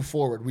must move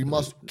forward. We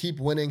must keep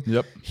winning.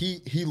 Yep.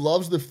 He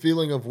loves the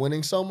feeling of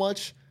winning so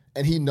much.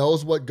 And he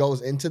knows what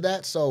goes into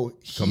that, so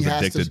he has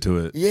addicted to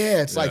it.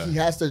 Yeah, it's like he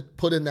has to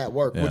put in that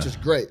work, which is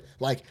great.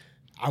 Like,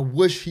 I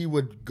wish he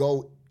would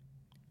go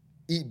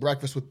eat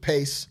breakfast with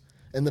Pace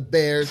and the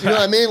Bears. You know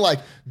what I mean? Like,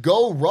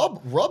 go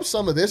rub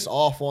some of this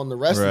off on the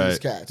rest of these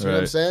cats. You know what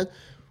I'm saying?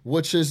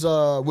 Which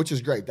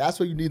is great. That's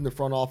what you need in the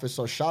front office.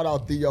 So shout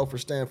out Theo for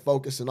staying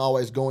focused and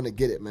always going to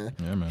get it, man.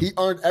 Yeah, man. He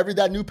earned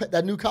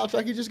that new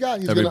contract he just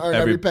got. He's going to earn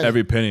every penny.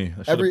 Every penny.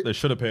 They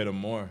should have paid him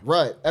more.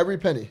 Right, every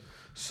penny.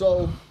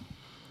 So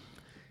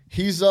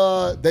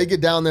they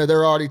get down there,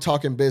 they're already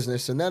talking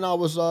business. And then I'm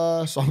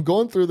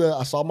going through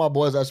I saw my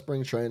boys at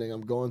spring training.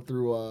 I'm going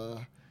through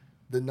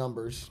the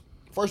numbers.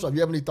 first off, you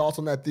have any thoughts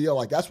on that, Theo?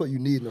 Like, that's what you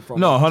need in the front.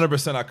 No,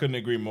 100%. I couldn't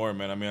agree more,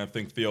 man. I mean, I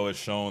think Theo has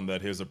shown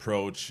that his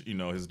approach,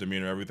 his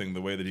demeanor, everything,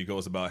 the way that he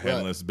goes about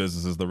handling his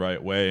business is the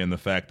right way. And the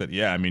fact that,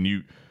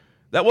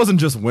 that wasn't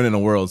just winning a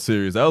World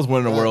Series. That was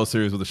winning a World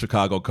Series with the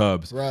Chicago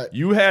Cubs. Right.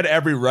 You had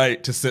every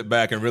right to sit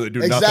back and really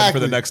do nothing for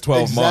the next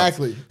 12 months.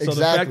 So the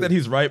fact that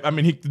he's right,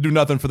 he could do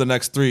nothing for the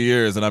next 3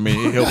 years, and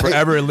he'll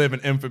forever live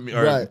in infamy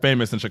or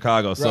famous in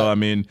Chicago. So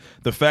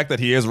the fact that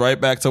he is right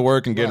back to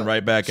work and getting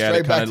right back at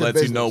it kind of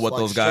lets you know what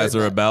those guys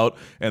are about,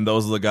 and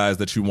those are the guys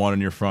that you want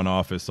in your front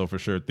office. So for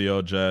sure,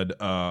 Theo, Jed,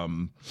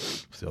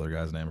 what's the other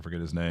guy's name? I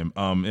forget his name.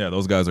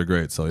 Those guys are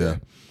great. So yeah.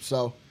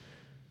 So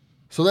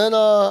then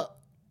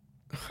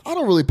I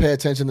don't really pay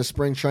attention to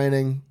spring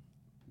training,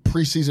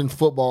 preseason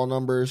football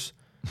numbers.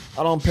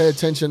 I don't pay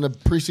attention to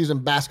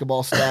preseason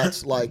basketball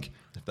stats. Like,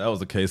 if that was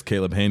the case,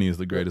 Caleb Haney is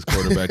the greatest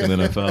quarterback in the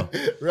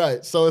NFL.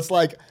 Right. So it's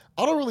like,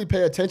 I don't really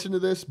pay attention to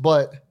this,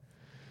 but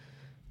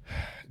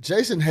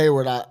Jason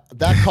Hayward,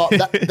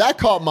 that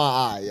caught my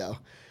eye, yo.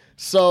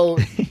 So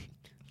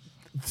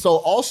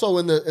also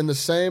in the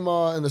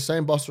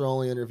same Buster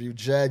Only interview,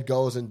 Jed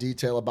goes in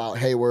detail about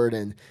Hayward,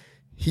 and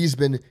he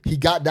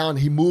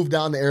moved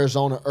down to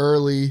Arizona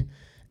early,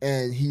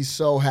 and he's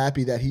so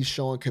happy that he's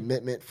showing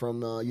commitment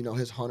from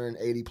his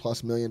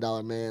 $180+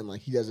 million man.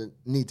 Like, he doesn't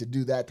need to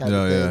do that type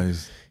of thing. Yeah,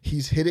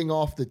 he's hitting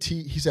off the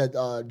tee. He said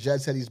Jed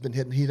said he's been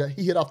hitting. He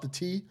hit off the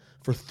tee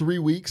for 3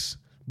 weeks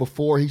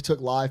before he took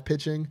live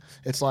pitching.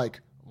 It's like,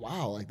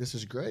 wow, like, this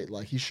is great.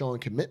 Like, he's showing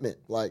commitment.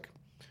 Like,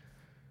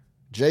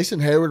 Jason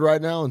Hayward right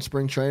now in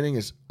spring training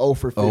is 0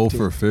 for 15. 0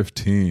 for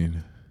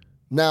 15.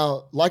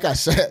 Now, like I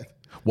said.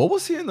 What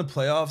was he in the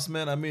playoffs,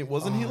 man? I mean,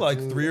 wasn't he like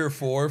 3 or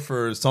 4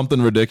 for something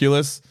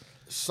ridiculous?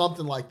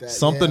 Something like that.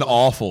 Something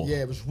awful. Yeah,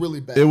 it was really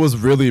bad. It was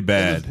really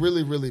bad. It was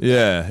really, really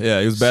bad. Yeah.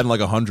 He was batting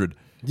like 100.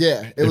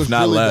 Yeah, it was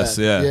not really less.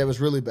 Bad. Yeah, it was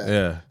really bad.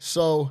 Yeah.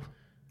 So,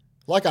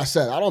 like I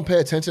said, I don't pay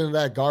attention to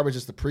that garbage.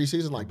 It's the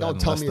preseason. Like, don't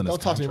talk to me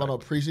about no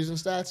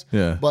preseason stats.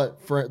 Yeah.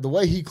 But for the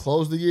way he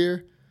closed the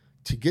year,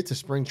 to get to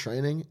spring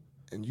training.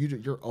 And you're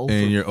 0 for 15.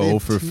 And you're 0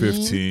 for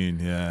 15,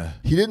 yeah.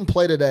 He didn't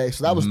play today,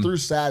 so that was through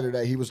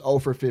Saturday. He was 0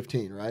 for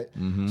 15, right?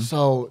 Mm-hmm.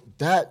 So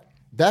that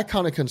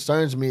kind of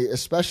concerns me,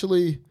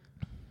 especially,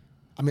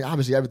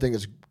 obviously everything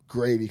is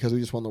gravy because we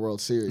just won the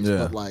World Series,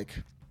 but, like,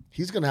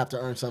 he's going to have to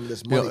earn some of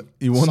this money.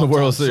 He won the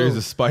World Series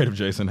despite of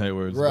Jason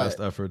Hayward's best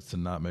efforts to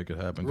not make it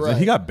happen. Right.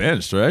 He got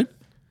benched, right?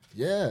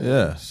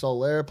 Yeah.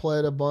 Soler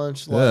played a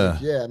bunch. Like,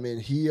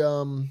 he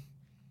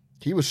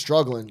was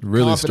struggling.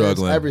 Really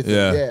struggling. Everything,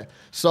 yeah.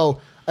 So...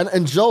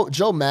 And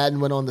Joe Madden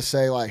went on to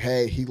say, like,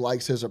 hey, he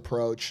likes his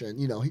approach, and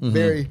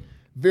very,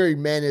 very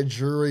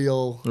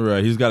managerial.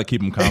 Right, he's got to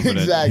keep him confident.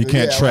 Exactly. He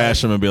can't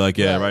trash him and be like,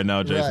 right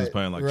now Jason's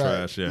playing like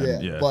trash.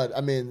 Yeah. But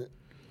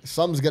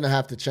something's gonna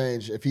have to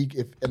change if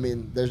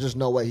there's just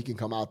no way he can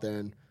come out there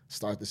and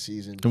start the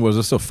season. And was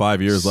there still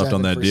 5 years left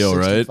on that deal,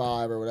 right?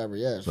 5 or whatever.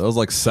 Yeah. So that was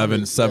like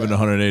 7 to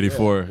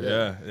 184.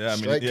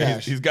 Yeah.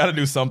 He's got to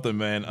do something,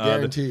 man.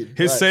 Guaranteed.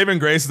 His saving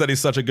grace is that he's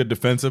such a good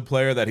defensive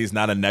player that he's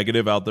not a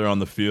negative out there on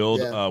the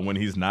field when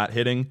he's not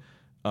hitting,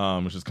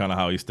 which is kind of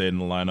how he stayed in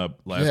the lineup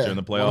last year in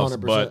the playoffs.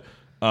 100%.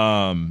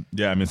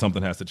 But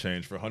something has to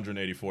change for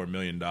 $184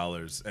 million,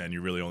 and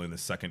you're really only in the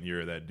second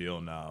year of that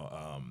deal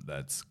now.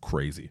 That's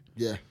crazy.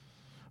 Yeah.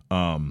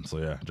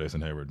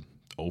 Jason Hayward.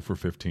 0 for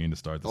 15 to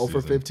start the 0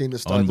 season. 0 for 15 to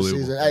start the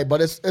season. Hey,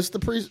 but it's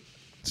the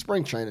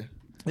spring training.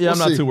 Yeah, I'm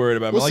not too worried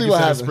about it. Like you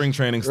said, spring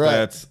training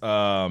stats,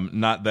 right.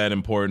 Not that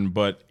important.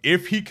 But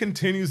if he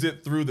continues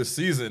it through the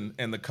season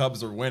and the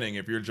Cubs are winning,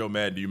 if you're Joe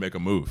Madden, do you make a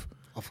move?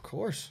 Of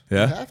course.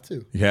 Yeah? You have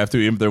to. You have to,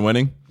 even if they're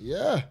winning?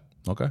 Yeah.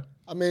 Okay.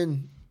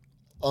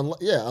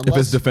 Unless if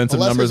his defensive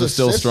numbers are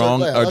still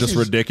strong or just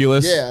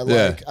ridiculous?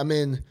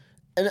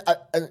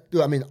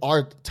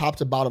 Our top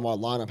to bottom our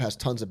lineup has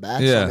tons of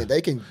backs. Yeah. So,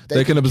 they can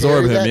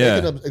absorb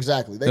him.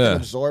 Exactly. They can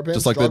absorb him.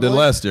 Just like they did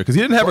last year. Because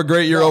he didn't have a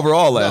great year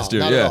overall last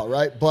year. Not at all,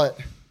 right? But,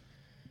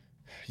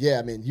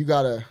 you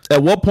got to.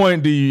 At what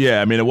point do you,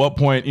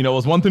 it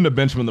was one thing to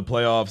bench him in the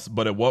playoffs,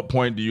 but at what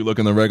point do you look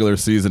in the regular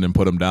season and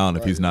put him down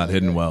if he's not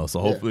hitting well? So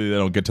hopefully they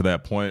don't get to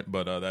that point,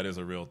 but that is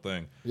a real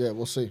thing. Yeah,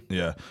 we'll see.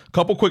 Yeah.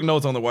 Couple quick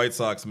notes on the White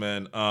Sox,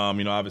 man.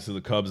 Obviously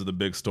the Cubs are the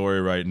big story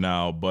right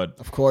now, but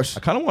of course, I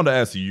kind of wanted to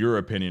ask your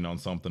opinion on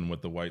something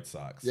with the White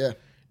Sox. Yeah.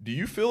 Do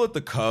you feel that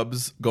the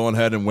Cubs going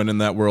ahead and winning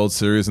that World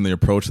Series and the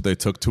approach that they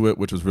took to it,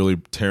 which was really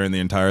tearing the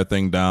entire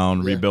thing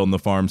down, rebuilding the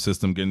farm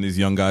system, getting these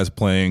young guys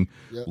playing,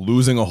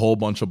 losing a whole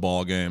bunch of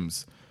ball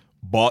games,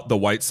 bought the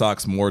White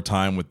Sox more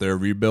time with their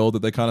rebuild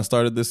that they kind of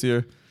started this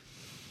year?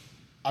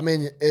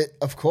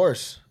 Of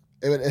course.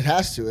 It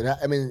has to.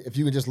 If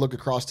you can just look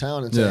across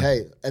town and say,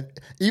 hey,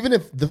 even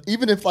if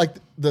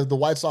the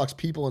White Sox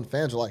people and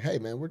fans are like, hey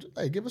man,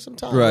 give us some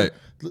time. Right.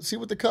 Let's see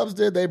what the Cubs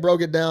did. They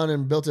broke it down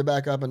and built it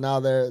back up, and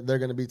now they're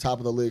going to be top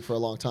of the league for a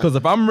long time. Because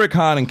if I'm Rick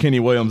Hahn and Kenny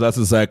Williams, that's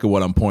exactly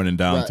what I'm pointing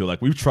down to.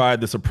 Like, we've tried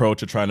this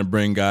approach of trying to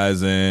bring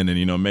guys in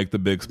and make the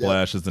big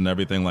splashes and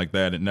everything like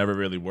that. It never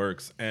really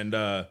works. And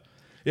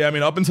Yeah, I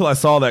mean, up until I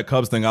saw that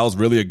Cubs thing, I was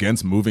really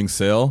against moving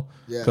Sale.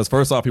 Because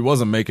first off, he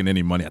wasn't making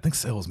any money. I think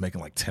Sale was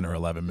making like $10 or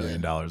 $11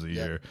 million a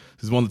year.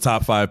 He's one of the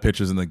top 5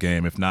 pitchers in the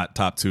game, if not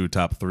top 2,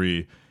 top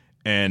 3.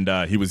 And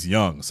he was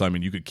young, so I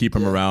mean, you could keep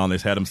him around. They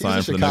had him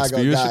signed for the next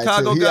few years.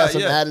 Chicago guy, he has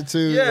some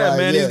attitude. Yeah,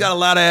 man, he's got a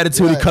lot of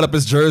attitude. He cut up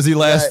his jersey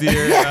last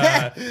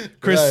year.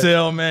 Chris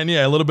Sale, man,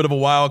 a little bit of a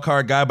wild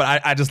card guy,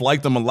 but I just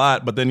liked him a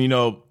lot. But then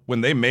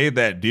when they made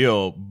that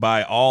deal,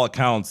 by all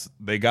accounts,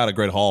 they got a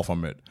great haul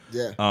from it.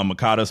 Yeah,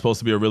 Makata is supposed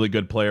to be a really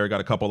good player.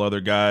 Got a couple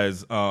other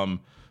guys.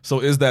 So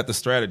is that the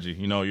strategy?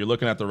 You're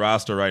looking at the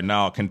roster right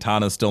now.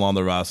 Quintana's still on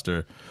the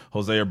roster.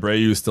 Jose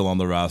Abreu's still on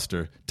the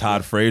roster.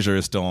 Todd Frazier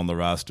is still on the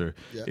roster.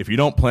 Yeah. If you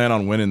don't plan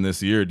on winning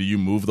this year, do you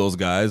move those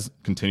guys,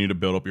 continue to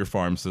build up your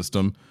farm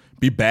system,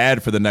 be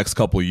bad for the next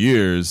couple of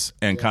years,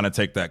 and kind of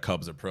take that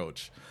Cubs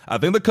approach? I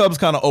think the Cubs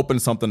kind of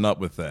opened something up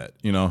with that,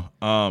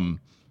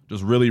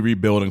 just really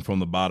rebuilding from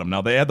the bottom.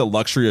 Now, they had the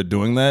luxury of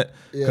doing that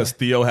because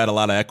Theo had a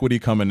lot of equity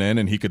coming in,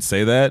 and he could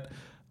say that.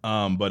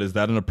 But is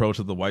that an approach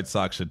that the White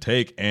Sox should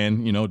take?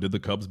 And, did the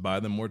Cubs buy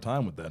them more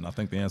time with that? And I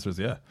think the answer is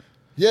yeah.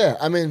 Yeah,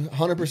 I mean,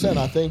 100%.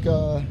 I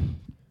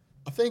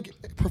think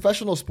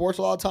professional sports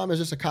a lot of time is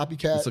just a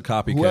copycat. It's a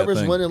copycat. Whoever's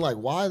thing. winning, like,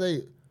 why are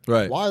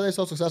they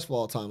so successful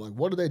all the time? Like,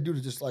 what do they do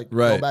to just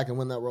go back and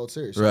win that World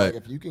Series? So, like,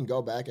 if you can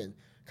go back and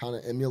kind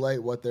of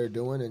emulate what they're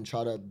doing and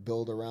try to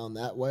build around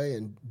that way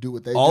and do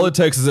what they do. All it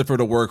takes is it for it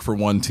to work for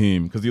one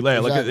team. Because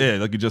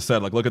like you just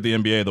said, like look at the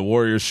NBA. The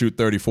Warriors shoot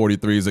 30, 40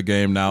 threes a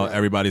game now. Right.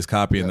 Everybody's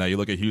copying that. You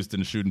look at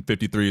Houston shooting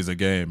 50 threes a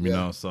game,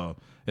 so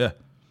yeah.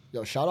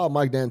 Yo, shout out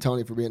Mike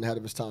D'Antoni for being ahead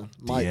of his time.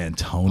 Mike,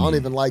 D'Antoni. I don't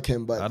even like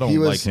him, but I don't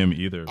like him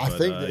either. I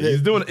think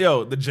he's doing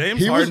the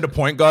James Harden to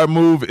point guard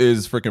move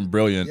is freaking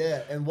brilliant.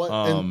 Yeah, and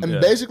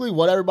basically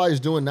what everybody's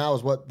doing now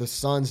is what the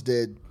Suns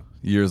did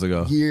years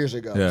ago.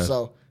 Yeah.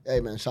 So,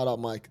 hey man, shout out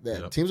Mike.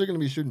 Yep. Teams are going to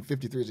be shooting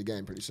 53s a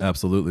game pretty soon.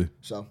 Absolutely.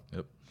 So,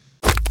 yep.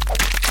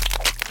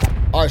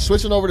 All right,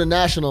 switching over to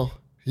national.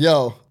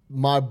 Yo,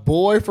 my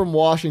boy from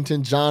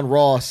Washington, John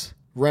Ross,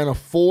 ran a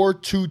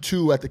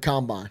 4.22 at the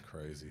combine.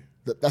 Crazy.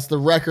 That's the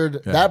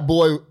record. Yeah. That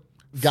boy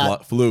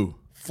got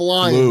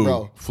flying,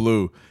 bro.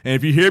 Flew. And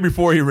if you hear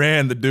before he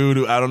ran, the dude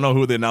who, I don't know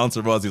who the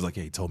announcer was, he's like,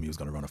 hey, he told me he was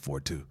going to run a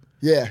 4.2.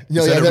 Yeah.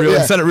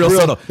 Said it real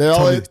subtle.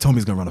 Told me he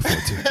was going to run a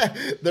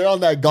 4.2. They're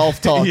on that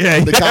golf talk.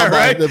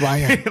 Right? They're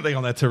like, they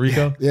on that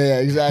Tarico. Yeah,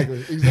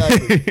 exactly.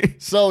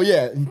 So,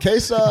 in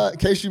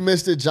case you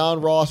missed it, John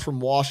Ross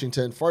from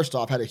Washington, first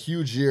off, had a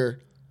huge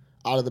year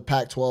out of the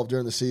Pac-12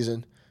 during the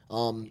season.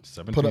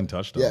 17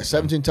 touchdowns. Yeah,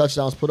 17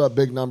 touchdowns, put up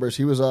big numbers.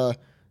 He was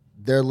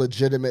their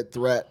legitimate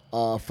threat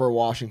for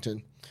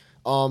Washington.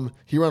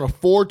 He ran a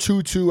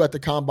 4.22 at the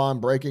combine,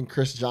 breaking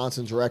Chris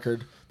Johnson's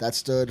record that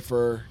stood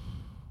for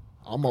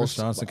almost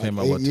Chris Johnson came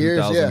out,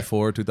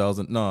 2004,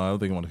 2000? No, I don't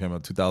think it came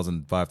out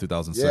 2005,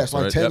 2006. Yeah, it's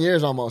like 10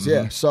 years almost,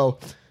 yeah. So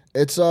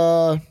it's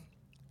been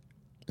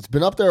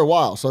up there a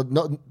while.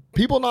 So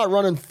people not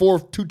running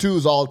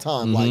 4.22s all the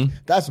time. Like,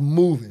 that's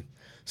moving.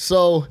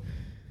 So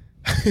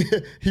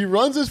he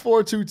runs his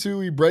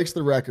 4.22, he breaks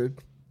the record,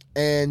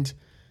 and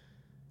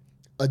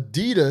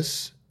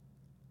Adidas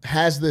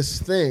has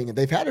this thing, and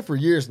they've had it for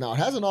years now. It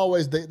hasn't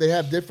always. They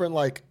have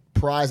different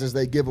prizes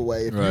they give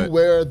away. If you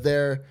wear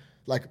their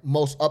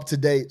most up to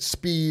date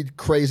Speed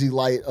Crazy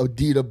Light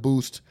Adidas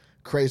Boost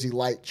Crazy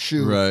Light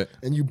shoe,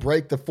 and you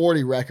break the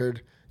 40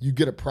 record, you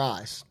get a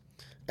prize.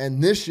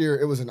 And this year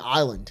it was an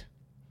island.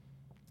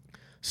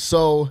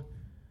 So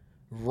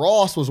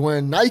Ross was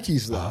wearing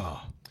Nikes though.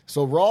 Oh.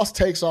 So Ross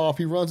takes off.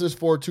 He runs his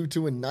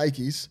 4.22 in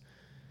Nikes.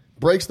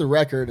 Breaks the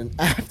record, and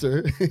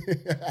after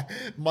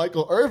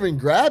Michael Irvin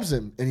grabs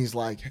him, and he's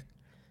like,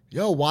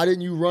 "Yo, why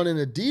didn't you run in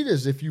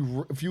Adidas? If you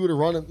would have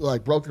run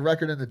broke the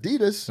record in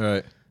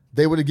Adidas,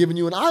 they would have given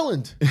you an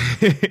island."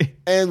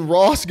 And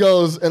Ross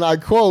goes, and I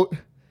quote,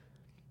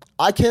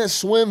 "I can't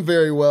swim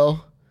very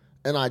well,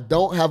 and I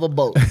don't have a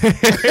boat."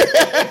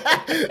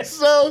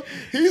 So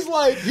he's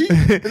like,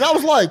 and I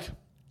was like,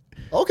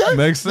 okay.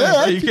 Makes sense.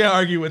 Yeah, you can't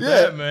argue with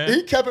that, man.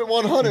 He kept it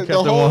 100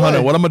 the whole way.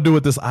 What I'm going to do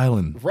with this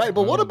island? Right,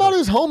 but what about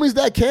his homies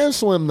that can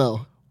swim,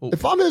 though? Well,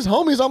 if I'm his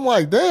homies, I'm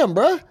like, damn,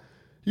 bro.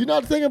 You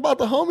not thinking about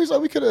the homies?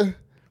 Like, we could have...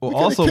 Well,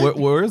 also,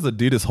 where is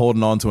Adidas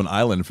holding on to an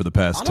island for the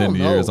past 10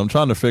 years? I'm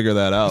trying to figure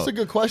that out. That's a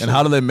good question. And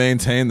how do they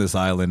maintain this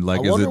island? I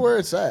wonder where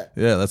it's at.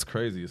 Yeah, that's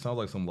crazy. It sounds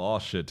like some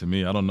lost shit to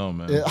me. I don't know,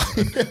 man. Yeah.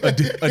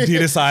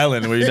 Adidas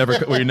Island, where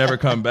you never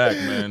come back,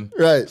 man.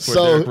 Right. That's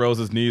where Derrick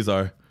Rose's knees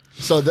are.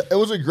 So it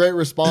was a great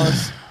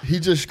response. He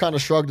just kind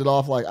of shrugged it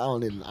off like, I don't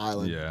need an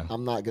island. Yeah.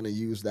 I'm not going to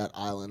use that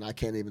island. I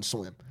can't even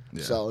swim.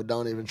 Yeah. So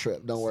don't even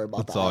trip. Don't worry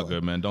about that. It's all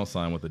good, man. Don't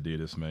sign with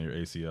Adidas, man. Your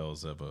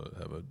ACLs have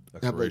a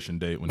expiration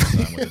date when you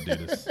sign with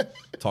Adidas.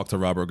 Talk to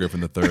Robert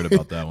Griffin III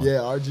about that one. Yeah,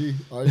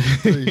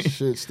 RG3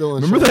 shit still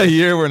in. Remember that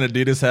year when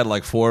Adidas had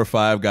 4 or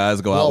 5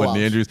 guys go out with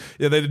knee injuries?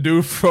 Yeah, they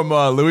do from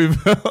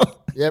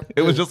Louisville. Yep.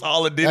 It was just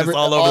all Adidas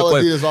all over the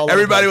place.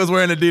 Everybody was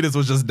wearing Adidas,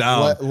 was just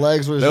down.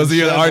 Legs were. That was the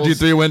year that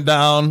RG3 went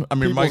down. I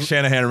mean, Mike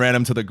Shanahan ran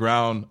him to the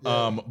ground.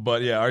 Yeah.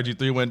 But yeah,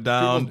 RG3 went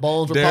down.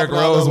 Derrick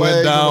Rose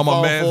went down.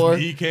 My man's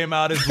knee came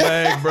out his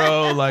leg,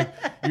 bro. Like,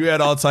 you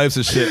had all types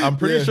of shit. I'm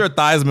pretty sure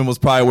Theismann was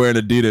probably wearing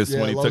Adidas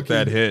when he took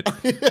that hit.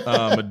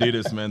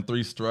 Adidas, man,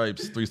 3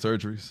 stripes, 3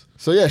 surgeries.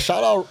 So yeah,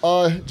 shout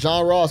out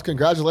John Ross.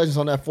 Congratulations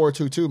on that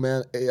 4.22,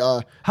 man.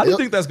 How do you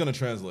think that's going to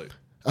translate?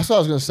 That's what I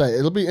was going to say.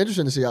 It'll be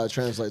interesting to see how it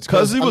translates.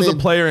 Because he was a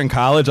player in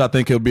college, I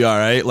think he'll be all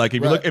right. Like,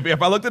 if you look,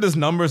 if I looked at his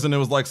numbers and it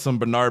was like some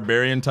Bernard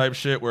Berrien type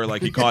shit where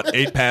like he caught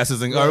 8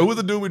 passes. Or who was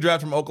the dude we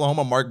drafted from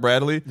Oklahoma? Mark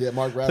Bradley? Yeah,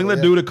 Mark Bradley. I think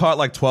that dude had caught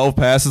like 12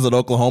 passes at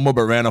Oklahoma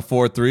but ran a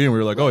 4.3, and we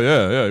were like, oh,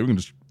 yeah, we can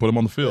just put him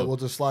on the field. Yeah, we'll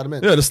just slide him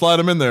in. Yeah, just slide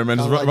him in there, man.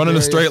 Just running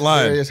a straight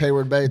line. Darius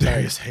Hayward-Bay.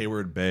 Darius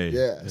Hayward-Bay.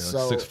 Yeah.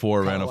 So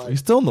 6'4", ran a. He's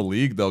still in the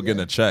league, though,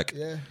 getting a check.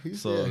 Yeah.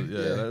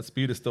 That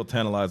speed is still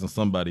tantalizing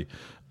somebody.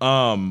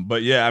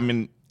 But yeah, I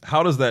mean,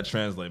 how does that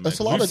translate, man?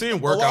 You've seen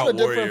workout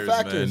warriors,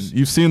 man.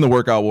 You've seen the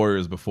workout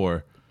warriors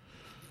before.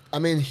 I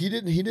mean, he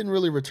didn't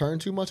really return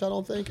too much, I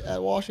don't think, at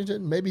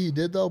Washington. Maybe he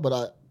did though,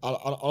 but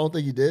I don't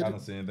think he did. I don't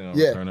see anything on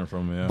returning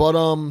from him. Yeah. But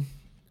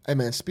hey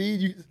man,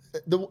 speed.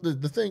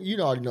 The thing, you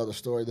already know the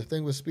story. The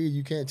thing with speed,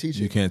 you can't teach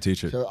it. You can't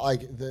teach it. So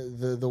like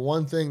the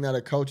one thing that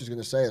a coach is going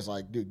to say is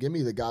like, dude, give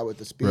me the guy with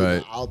the speed.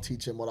 Right. I'll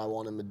teach him what I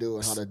want him to do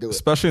and how to do it.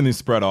 Especially in these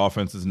spread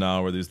offenses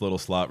now, where these little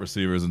slot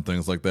receivers and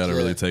things like that are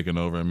really taking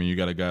over. I mean, you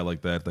got a guy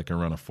like that can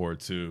run a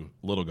 4.2.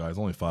 Little guy's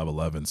only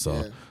 5'11",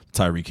 so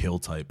Tyreek Hill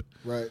type.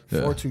 Right.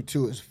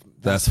 4.22 is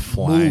that's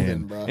flying,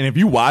 moving, bro. And if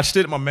you watched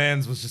it, my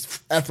man's was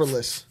just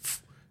effortless.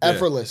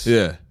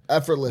 Yeah.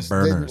 Effortless.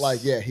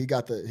 Burners. He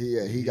got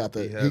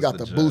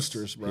the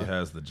boosters, bro. He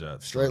has the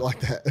jets. Straight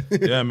like that.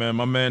 Yeah, man.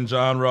 My man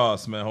John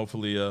Ross, man.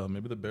 Hopefully,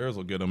 maybe the Bears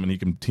will get him and he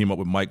can team up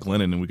with Mike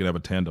Glennon and we can have a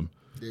tandem.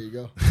 There you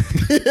go.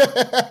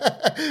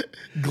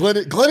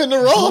 Glennon to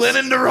Ross.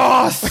 Glennon to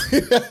Ross.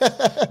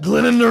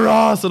 Glennon to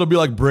Ross. It'll be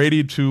like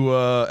Brady to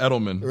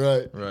Edelman.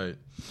 Right.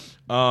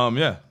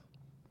 Yeah.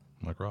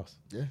 Mike Ross.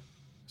 Yeah.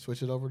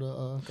 Switch it over to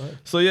go ahead.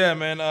 So yeah,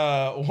 man.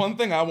 One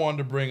thing I wanted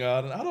to bring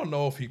out, and I don't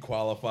know if he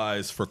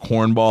qualifies for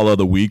Cornball of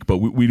the Week, but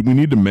we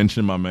need to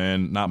mention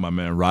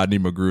Rodney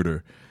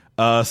McGruder.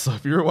 So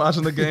if you were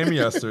watching the game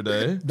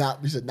yesterday,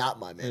 you said not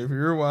my man. If you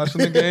were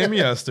watching the game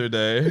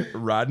yesterday,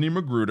 Rodney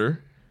McGruder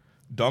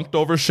dunked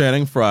over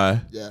Channing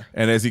Frye. Yeah.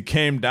 And as he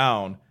came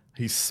down,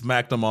 he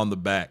smacked him on the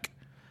back.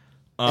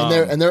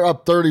 And they're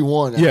up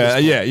 31. Yeah,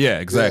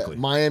 exactly.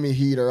 Yeah, Miami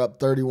Heat are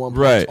up 31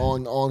 points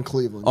on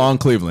Cleveland. On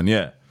Cleveland,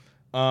 yeah.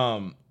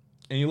 And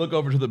you look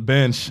over to the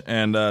bench,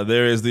 and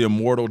there is the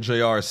immortal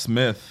J.R.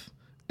 Smith,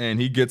 and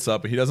he gets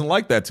up, and he doesn't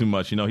like that too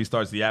much. You know, he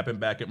starts yapping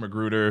back at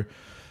McGruder.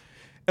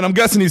 And I'm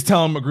guessing he's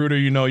telling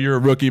McGruder, you know, you're a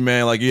rookie,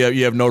 man. Like,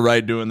 you have no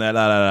right doing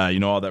that, you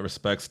know, all that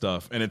respect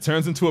stuff. And it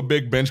turns into a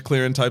big bench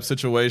clearing type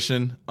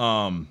situation.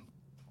 And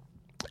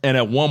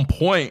at one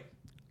point,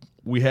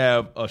 we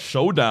have a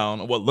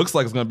showdown, what looks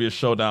like it's going to be a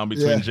showdown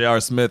between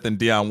J.R. Smith and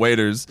Dion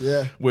Waiters,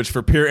 which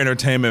for pure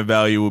entertainment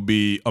value would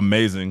be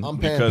amazing. I'm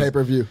paying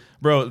pay-per-view.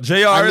 Bro,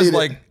 JR is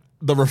like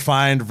the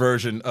refined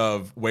version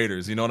of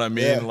Waiters. You know what I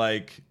mean? Yeah.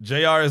 Like,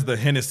 JR is the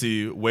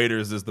Hennessy,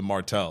 Waiters is the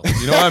Martell.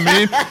 You know what I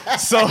mean?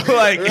 So,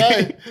 like,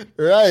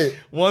 right.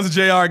 Once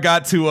JR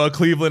got to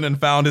Cleveland and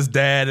found his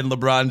dad and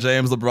LeBron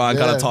James, LeBron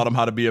kind of taught him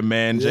how to be a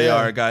man.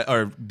 Dion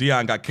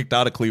got kicked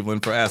out of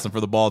Cleveland for asking for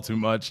the ball too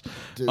much.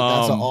 Dude,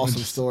 that's an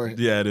awesome story.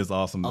 Yeah, it is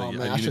awesome. Oh,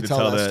 man, I should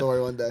tell that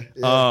story one day.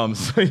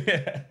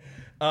 Yeah.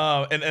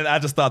 And I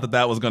just thought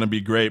that was going to be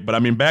great. But, I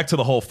mean, back to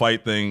the whole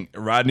fight thing,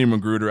 Rodney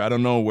McGruder, I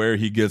don't know where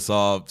he gets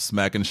off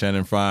smacking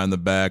Channing Frye in the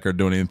back or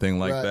doing anything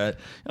like that.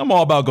 I'm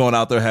all about going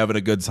out there having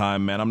a good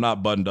time, man. I'm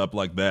not buttoned up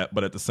like that.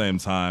 But at the same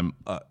time,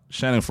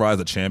 Channing Frye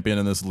is a champion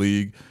in this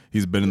league.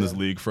 He's been in this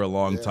league for a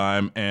long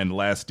time. And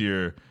last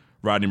year,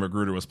 Rodney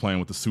McGruder was playing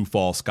with the Sioux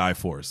Falls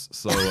Skyforce.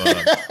 So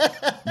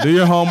do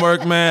your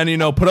homework, man. You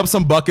know, put up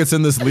some buckets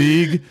in this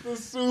league. The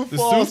Sioux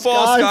Falls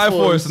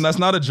Skyforce. And that's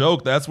not a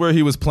joke. That's where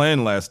he was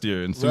playing last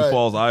year in Sioux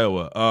Falls,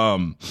 Iowa.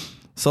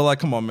 So, like,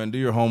 come on, man. Do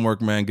your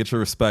homework, man. Get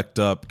your respect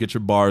up. Get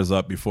your bars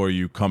up before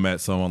you come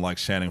at someone like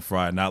Channing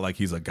Frye. Not like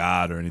he's a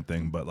god or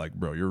anything, but, like,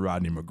 bro, you're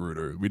Rodney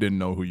McGruder. We didn't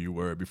know who you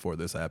were before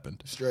this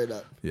happened. Straight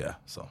up. Yeah.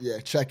 So. Yeah,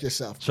 check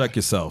yourself. Check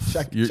yourself.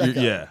 Check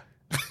yeah.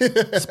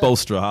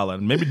 Spoelstra, holla.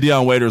 Maybe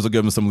Dion Waiters will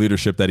give him some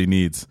leadership that he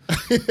needs.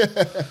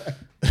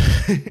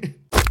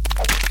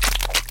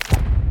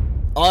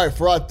 All right,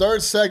 for our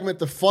third segment,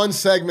 the fun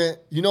segment,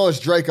 you know it's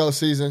Draco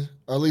season,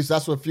 or at least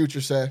that's what Future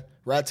said.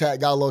 Rat Tat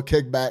got a little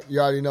kickback.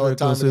 You already know what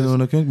time it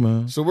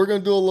is. So we're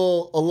gonna do a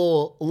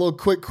little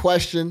quick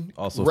question.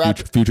 Also,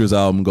 Future's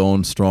album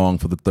going strong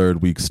for the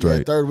third week straight.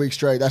 Yeah, third week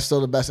straight. That's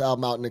still the best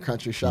album out in the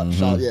country. Shout,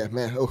 yeah,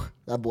 man. Oh,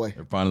 that boy.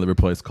 It finally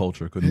replaced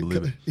Culture. Couldn't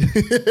believe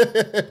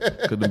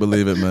it. Couldn't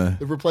believe it, man.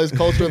 It replaced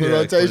Culture in the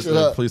rotation.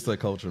 Please say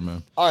Culture,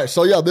 man. All right,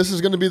 so this is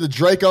gonna be the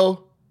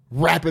Draco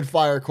rapid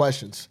fire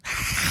questions.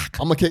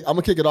 I'm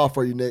gonna kick it off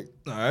for you, Nick.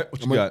 All right,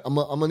 what you got? I'm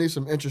gonna need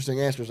some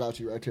interesting answers out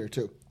to you right here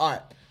too. All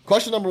right.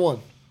 Question number 1.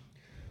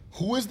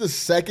 Who is the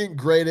second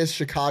greatest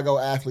Chicago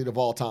athlete of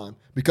all time?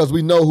 Because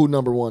we know who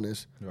number one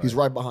is. Right. He's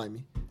right behind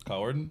me. Kyle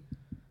Orton?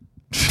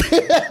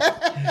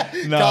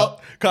 No.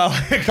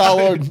 Kyle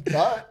Orton.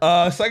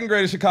 Second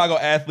greatest Chicago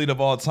athlete of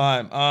all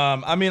time.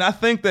 I mean, I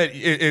think that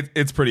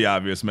it's pretty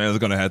obvious, man. It's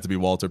going to have to be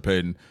Walter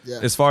Payton. Yeah.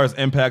 As far as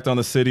impact on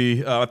the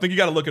city, I think you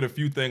got to look at a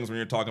few things when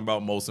you're talking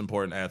about most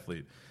important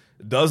athlete.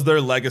 Does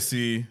their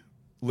legacy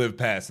live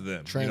past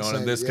them?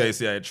 In this case,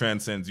 it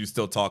transcends. You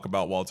still talk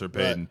about Walter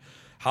Payton. Right.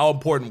 How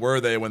important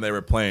were they when they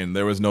were playing?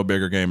 There was no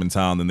bigger game in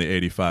town than the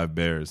 '85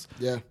 Bears.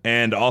 Yeah.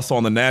 And also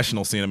on the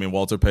national scene, I mean,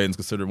 Walter Payton's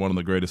considered one of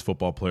the greatest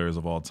football players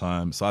of all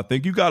time. So I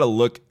think you got to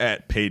look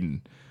at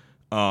Payton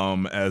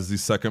as the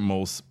second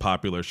most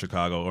popular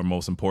Chicago or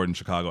most important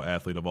Chicago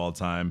athlete of all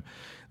time.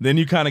 Then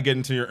you kind of get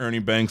into your Ernie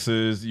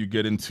Bankses. You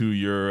get into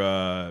your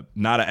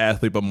not an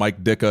athlete, but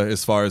Mike Ditka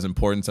as far as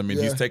importance. I mean,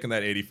 he's taken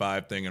that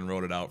 '85 thing and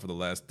wrote it out for the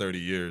last 30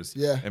 years.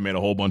 Yeah. And made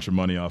a whole bunch of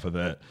money off of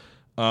that.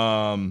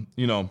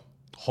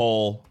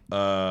 Hull.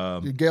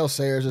 Gale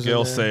Sayers is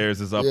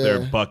up there.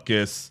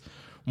 Butkus.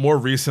 More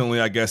recently,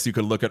 I guess you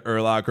could look at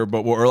Urlacher,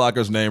 but will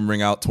Urlacher's name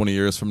ring out 20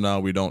 years from now?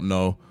 We don't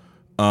know.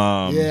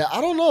 I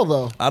don't know,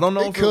 though. I don't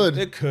know.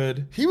 It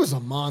could. He was a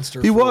monster.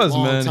 He was,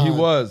 man. Time. He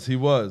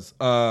was.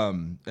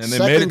 And they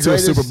made it to a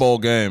Super Bowl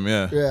game,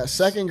 yeah. Yeah,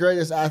 second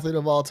greatest athlete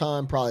of all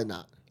time, probably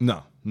not.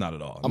 No, not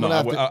at all.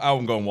 I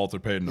wouldn't go Walter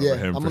Payton over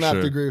him. I'm going to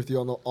have to agree with you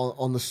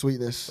on the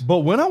sweetness. But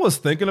when I was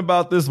thinking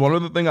about this, one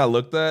other thing I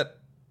looked at,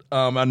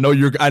 I know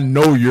you're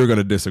going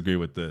to disagree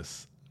with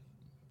this.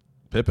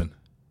 Pippen.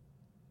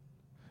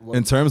 What?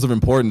 In terms of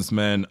importance,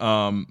 man,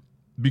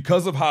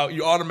 because of how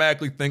you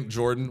automatically think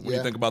Jordan when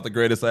you think about the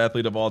greatest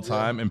athlete of all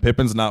time, and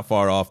Pippen's not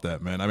far off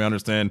that, man. I mean, I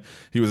understand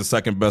he was the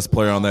second best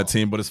player on that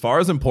team, but as far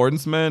as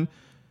importance, man,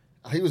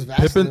 he was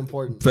vastly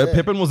important.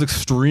 Pippen was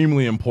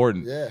extremely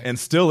important and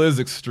still is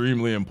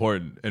extremely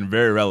important and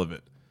very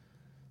relevant.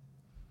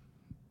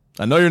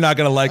 I know you're not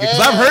going to like it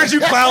because I've heard you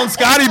clown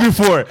Scotty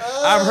before.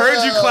 I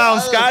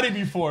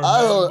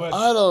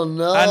don't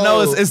know. I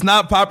know it's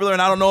not popular,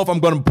 and I don't know if I'm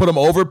going to put him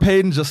over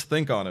Payton. Just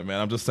think on it, man.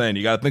 I'm just saying.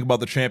 You got to think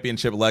about the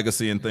championship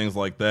legacy and things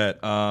like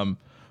that.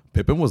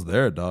 Pippen was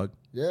there, dog.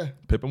 Yeah.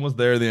 Pippen was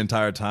there the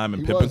entire time,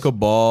 and Pippen could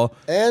ball.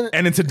 And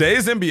in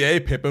today's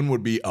NBA, Pippen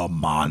would be a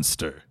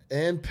monster.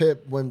 And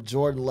Pip, when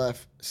Jordan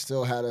left,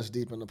 still had us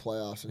deep in the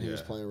playoffs, and he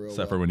was playing real well.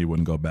 Except for when he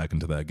wouldn't go back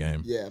into that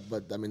game. Yeah,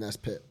 but, I mean, that's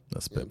Pip.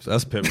 That's Pip.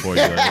 That's Pip for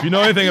you. If you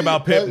know anything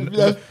about Pip,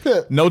 that's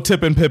Pip. No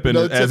tipping Pippen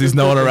as he's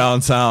known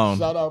around town.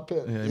 Shout out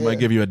Pip. Yeah, he might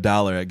give you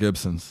 $1 at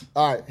Gibson's.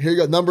 All right, here you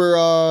go.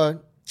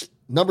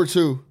 Number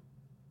 2.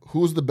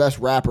 Who's the best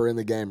rapper in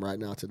the game right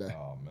now today?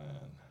 Oh, man.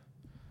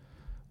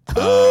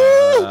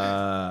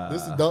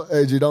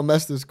 AG, don't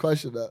mess this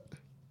question up.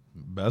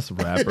 Best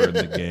rapper in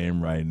the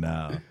game right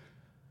now.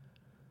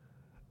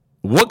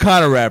 What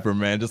kind of rapper,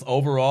 man? Just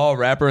overall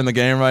rapper in the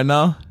game right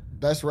now?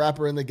 Best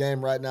rapper in the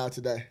game right now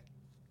today.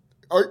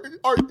 Or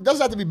it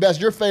doesn't have to be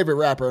best. Your favorite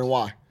rapper and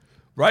why?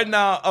 Right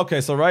now,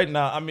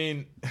 I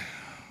mean,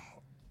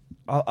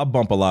 I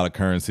bump a lot of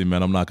Currency,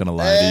 man. I'm not going to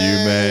lie to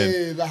you,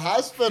 man. The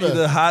hot spitter.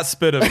 The hot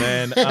spitter,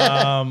 man.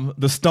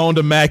 The Stoned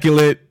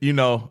Immaculate,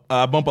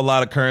 I bump a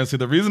lot of Currency.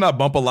 The reason I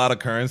bump a lot of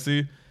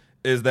Currency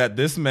is that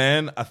this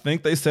man, I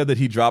think they said that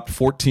he dropped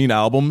 14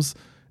 albums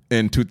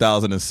in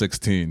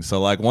 2016.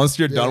 So, once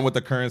you're done with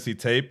the Currency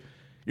tape,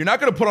 you're not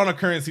going to put on a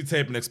Currency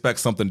tape and expect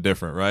something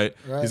different, right?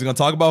 He's going to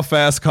talk about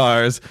fast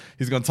cars.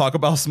 He's going to talk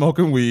about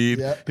smoking weed.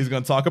 Yep. He's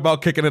going to talk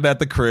about kicking it at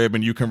the crib,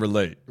 and you can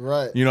relate.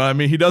 Right. You know what I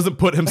mean? He doesn't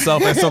put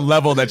himself at some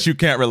level that you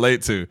can't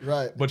relate to.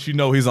 Right. But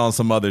he's on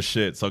some other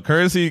shit. So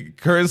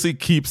Currency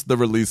keeps the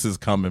releases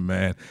coming,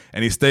 man.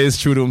 And he stays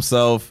true to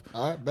himself.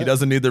 All right, he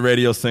doesn't need the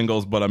radio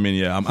singles, but I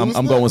mean,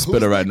 I'm going with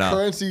Spitter right now.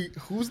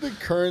 Who's the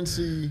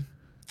Currency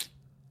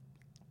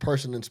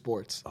person in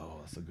sports? Oh,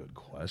 that's a good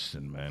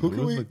question, man.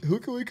 Who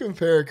can we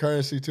compare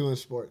Currency to in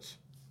sports?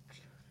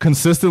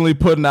 Consistently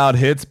putting out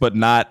hits, but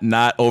not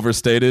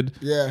overstated.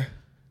 Yeah.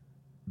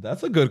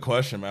 That's a good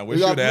question, man. Wish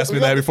you would ask me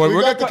that before.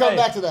 We're going to come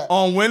back to that.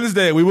 On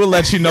Wednesday, we will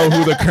let you know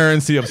who the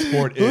Currency of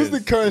sport is. Who's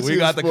the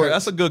Currency of sport?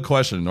 That's a good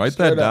question. Write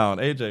that down.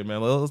 AJ, man,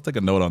 let's take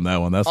a note on that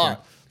one. That's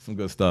some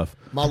good stuff.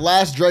 My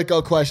last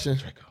Draco question.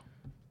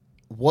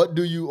 What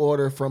do you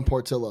order from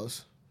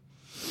Portillo's?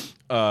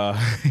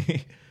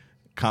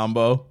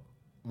 Combo.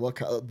 What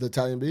the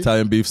Italian beef?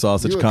 Italian beef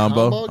sausage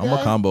combo. I'm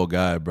a combo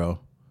guy, bro.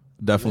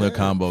 Definitely a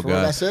combo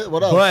guy. That's it.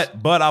 What else?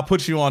 But I'll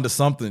put you on to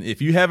something.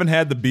 If you haven't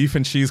had the beef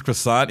and cheese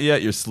croissant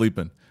yet, you're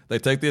sleeping. They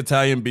take the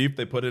Italian beef,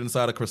 they put it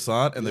inside a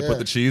croissant, and they put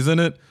the cheese in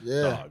it.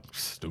 Yeah. Dog,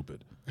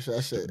 stupid.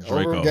 That's it.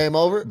 Game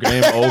over?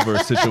 Game over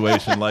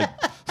situation.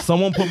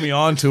 Someone put me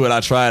onto it. I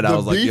tried. I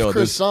was like, yo,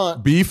 this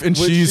beef and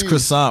cheese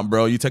croissant,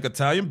 bro. You take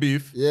Italian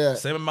beef,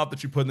 same amount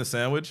that you put in the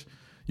sandwich.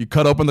 You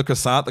cut open the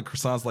croissant. The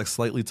croissant's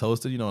slightly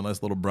toasted, a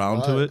nice little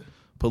brown to it.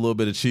 Put a little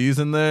bit of cheese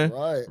in there.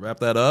 Right. Wrap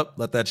that up.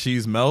 Let that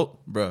cheese melt.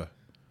 Bruh.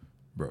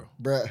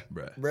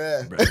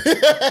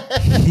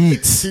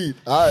 Heat.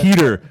 All right.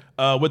 Heater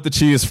with the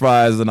cheese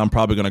fries, and I'm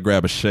probably going to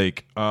grab a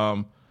shake.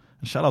 And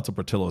And shout out to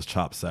Portillo's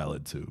chopped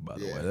salad too, by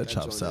the way. That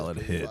chopped salad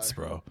hits,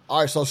 bro.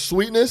 All right, so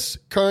sweetness,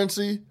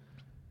 currency,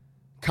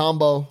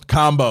 combo,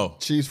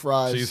 cheese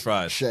fries,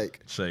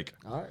 shake.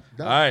 All right,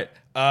 done.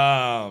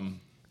 All right.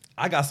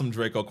 I got some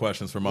Draco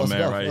questions for my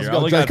man right here. I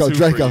only Draco, got two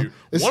Draco. for you.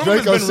 It's One Draco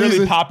of them has been season.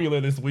 really popular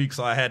this week,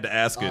 so I had to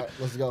ask it. All right,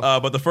 let's go.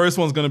 But the first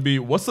one's going to be,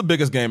 what's the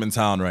biggest game in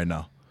town right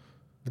now?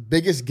 The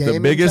biggest game. The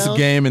biggest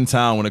game in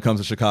town when it comes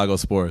to Chicago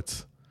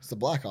sports. It's the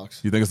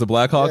Blackhawks. You think it's the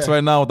Blackhawks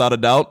right now, without a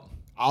doubt?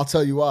 I'll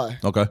tell you why.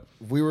 Okay.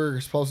 We were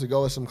supposed to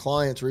go with some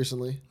clients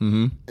recently,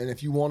 and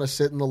if you want to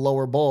sit in the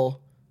lower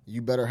bowl,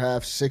 you better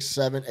have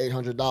 $600,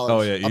 $700, $800.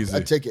 Oh yeah, easy.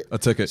 A ticket. A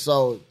ticket.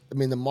 So I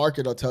mean, the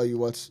market will tell you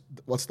what's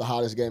the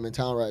hottest game in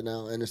town right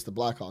now, and it's the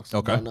Blackhawks.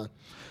 Okay.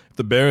 If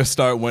the Bears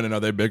start winning, are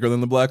they bigger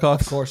than the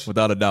Blackhawks? Of course,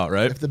 without a doubt,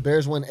 right? If the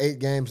Bears win 8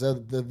 games, they're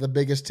the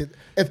biggest.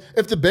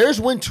 If the Bears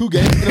win 2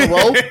 games in a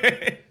row.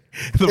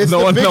 It's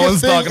no the biggest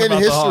one's thing talking in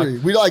about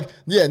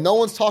history. No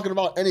one's talking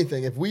about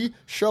anything. If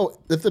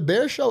the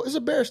Bears show, it's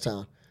a Bears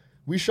town.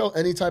 We show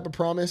any type of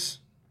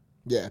promise,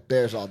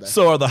 Bears all day.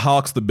 So are the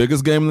Hawks the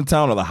biggest game in the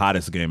town or the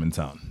hottest game in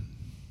town?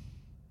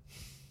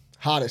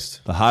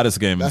 Hottest. The hottest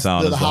game in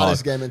town. The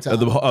hottest game in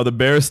town. Are the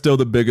Bears still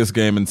the biggest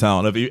game in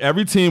town?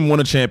 Every team won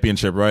a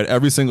championship, right?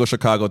 Every single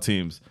Chicago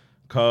teams,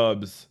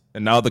 Cubs,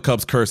 and now the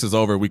Cubs curse is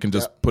over. We can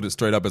just put it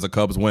straight up as a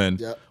Cubs win.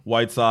 Yep.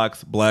 White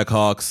Sox,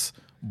 Blackhawks,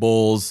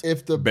 Bulls,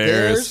 if the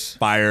Bears,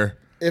 Fire.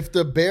 If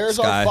the Bears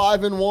Sky. are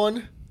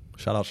 5-1,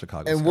 shout out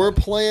Chicago, and Sky. we're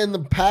playing the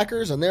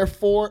Packers and they're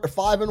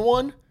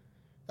 5-1,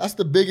 that's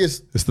the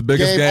biggest. It's the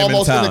biggest game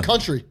almost in town. in the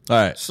country. All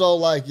right.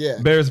 So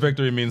Bears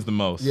victory means the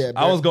most. Yeah,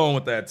 I was going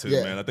with that too,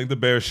 man. I think the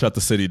Bears shut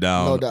the city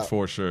down. No doubt.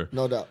 For sure.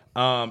 No doubt.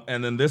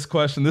 And then this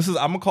question, I'm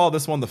gonna call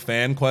this one the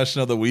fan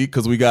question of the week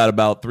because we got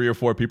about 3 or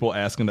 4 people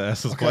asking to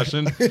ask this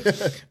question.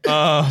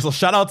 So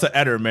shout out to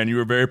Eder, man. You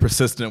were very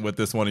persistent with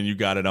this one and you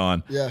got it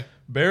on. Yeah.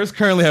 Bears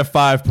currently have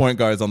 5 point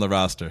guards on the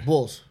roster.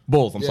 Bulls.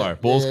 I'm sorry.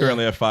 Bulls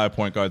currently have 5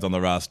 point guards on the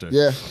roster.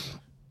 Yeah.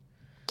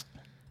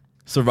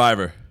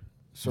 Survivor.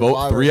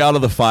 Vote 3 out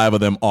of the 5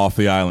 of them off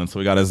the island. So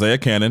we got Isaiah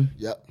Cannon.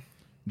 Yep.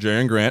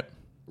 Jaren Grant.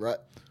 Right.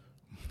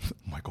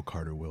 Michael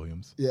Carter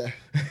Williams. Yeah.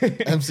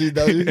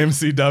 MCW.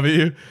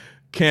 MCW.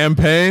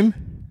 Campaign.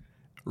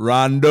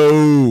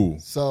 Rondo.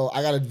 So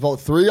I got to vote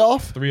 3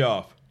 off? 3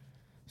 off.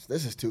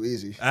 This is too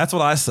easy. That's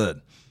what I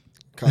said.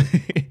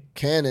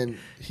 Cannon,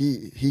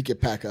 he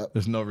could pack up.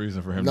 There's no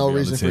reason for him to be on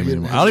the team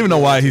anymore. I don't even know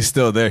why he's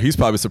still there. He's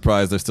probably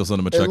surprised they're still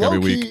sending him a check every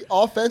week.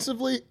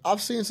 Offensively,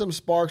 I've seen some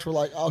sparks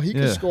where he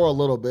can score a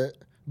little bit,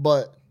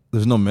 but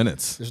there's no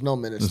minutes. There's no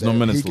minutes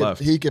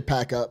left. He could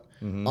pack up.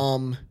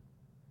 Mm-hmm.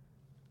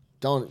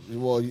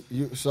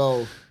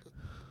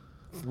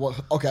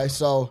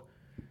 So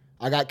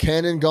I got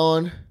Cannon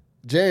gone.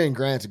 Jaren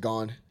Grant's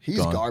gone. He's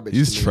garbage.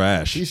 He's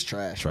trash. He's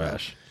trash.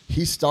 Trash. Bro.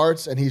 He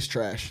starts and he's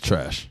trash.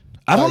 Trash.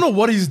 I don't know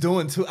what he's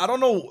doing too. I don't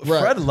know.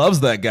 Right. Fred loves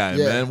that guy,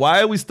 man.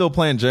 Why are we still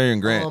playing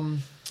Jaren Grant?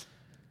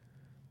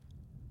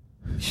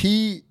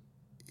 He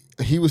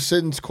was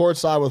sitting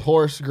courtside with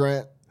Horace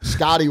Grant.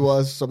 Scotty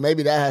was, so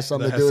maybe that has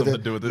something to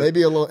do with it.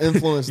 Maybe a little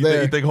influence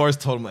there. You think Horace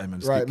told him, hey,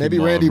 man, right? Maybe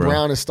Randy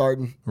Brown is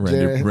starting.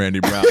 Randy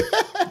Brown. You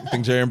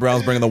think Jaren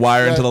Brown's bringing the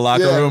wire into the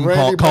locker room,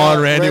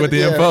 calling Randy with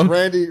the info?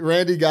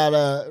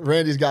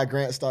 Randy's got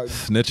Grant starting.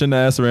 Snitching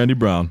ass Randy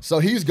Brown. So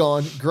he's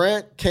gone.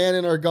 Grant,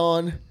 Cannon are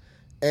gone,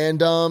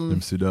 and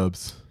MC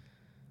Dubs.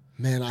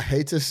 Man, I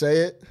hate to say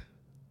it.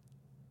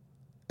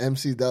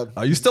 MC Dub.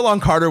 Are you still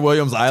on Carter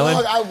Williams Island?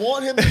 Dog, I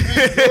want him to be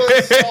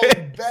good so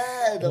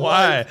bad.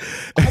 Why?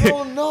 I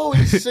don't know.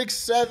 He's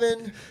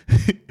 6'7".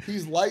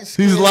 He's light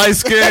skinned. He's light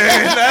skinned.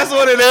 That's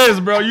what it is,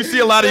 bro. You see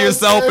a lot of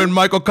yourself in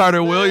Michael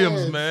Carter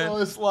Williams, man. So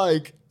it's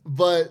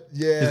but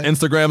yeah. His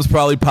Instagram's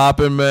probably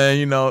popping,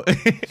 man,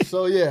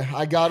 So yeah,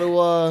 I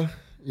gotta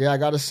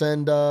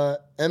send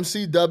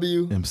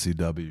MCW.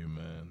 MCW,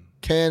 man.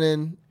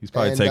 Cannon. He's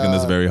probably taking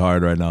this very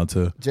hard right now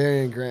too.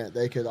 Jerry and Grant,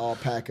 they could all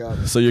pack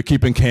up. So you're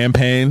keeping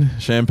Champagne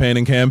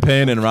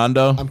and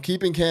Rondo? I'm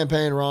keeping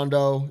Campaign,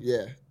 Rondo,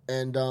 yeah.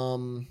 And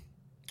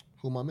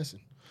who am I missing?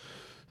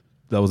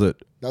 That was it.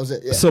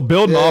 Yeah. So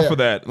building off of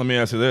that, let me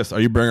ask you this. Are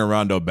you bringing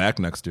Rondo back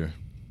next year?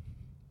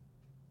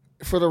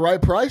 For the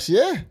right price,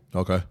 yeah.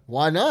 Okay.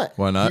 Why not?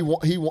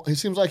 He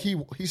seems like he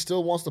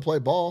still wants to play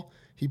ball.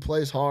 He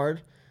plays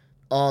hard.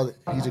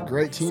 He's a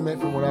great teammate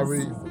from whatever,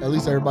 at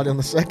least everybody on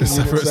the second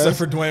unit says. Except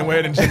for Dwayne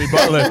Wade and Jimmy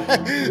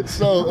Butler.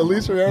 So at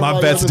least for everybody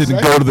my bets didn't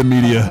go to the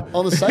media.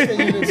 On the second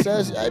unit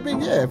says, I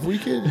mean, yeah, if we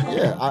could,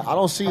 yeah, I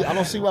don't see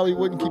why we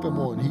wouldn't keep him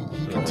on.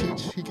 He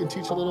can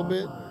teach a little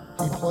bit.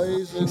 He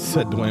plays. He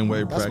said Dwayne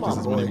Wade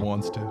practices when he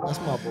wants to. That's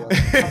my boy.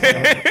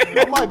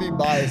 I might be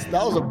biased.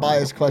 That was a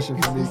biased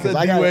question for me. Because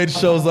Wade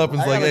shows up and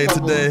is like, hey,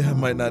 today I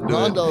might not do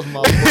Rondo's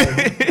my boy.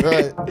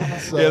 Right.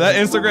 So. Yeah, that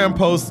Instagram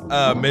post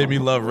made me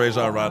love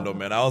Rajon Rondo,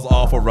 man. I was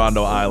all for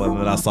Rondo Island,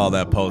 and then I saw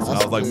that post, and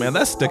I was like, man,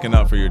 that's sticking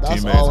up for your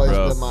teammates, bro. That's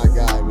always been my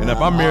guy, man. And if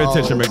I'm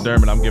Mirotic and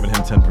McDermott, I'm giving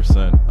him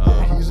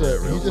 10%. He's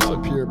just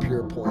a pure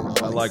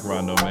point. I like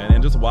Rondo, man.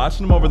 And just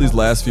watching him over these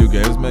last few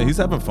games, man, he's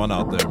having fun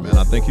out there, man.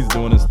 I think he's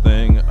doing his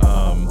thing.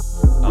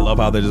 love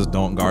how they just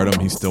don't guard him.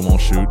 He still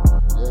won't shoot.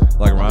 Yeah.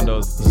 Like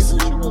Rondo's, he's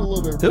shooting a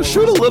little bit. He'll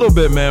shoot a little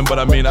bit, man. But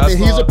I mean,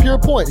 he's a pure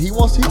point. He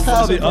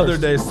saw the other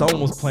day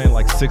someone was playing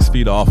like 6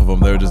 feet off of him.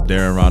 They were just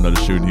daring Rondo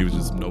to shoot, and he was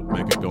just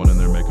going in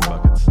there making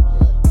buckets,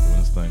 doing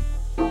his thing.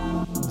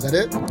 Is that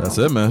it? That's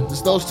it, man.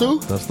 Just those two?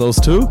 That's those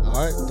two. All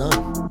right,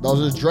 done.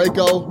 Those are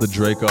Draco. The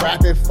Draco.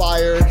 Rapid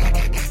fire.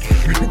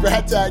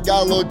 Rat Tat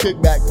got a little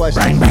kickback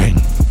question. Bang,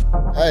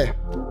 bang. Hey,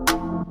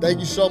 thank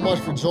you so much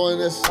for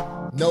joining us.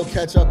 No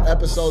Catch Up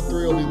episode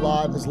 3 will be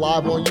live. It's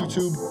live on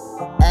YouTube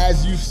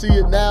as you see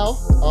it now.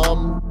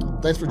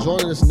 Thanks for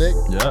joining us, Nick.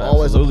 Yeah,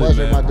 always a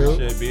pleasure, man. My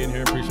dude. Appreciate being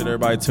here. Appreciate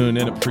everybody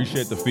tuning in.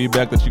 Appreciate the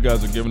feedback that you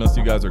guys are giving us.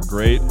 You guys are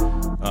great.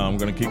 I'm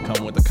going to keep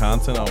coming with the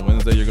content. On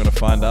Wednesday, you're going to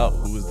find out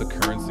who is the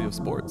currency of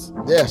sports.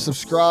 Yeah,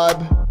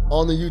 subscribe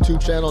on the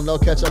YouTube channel, No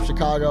Catch Up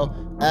Chicago,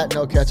 at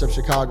No Catch Up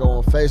Chicago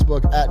on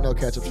Facebook, at No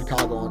Catch Up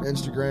Chicago on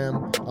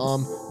Instagram.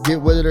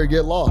 Get with it or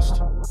get lost.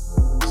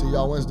 See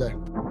y'all Wednesday.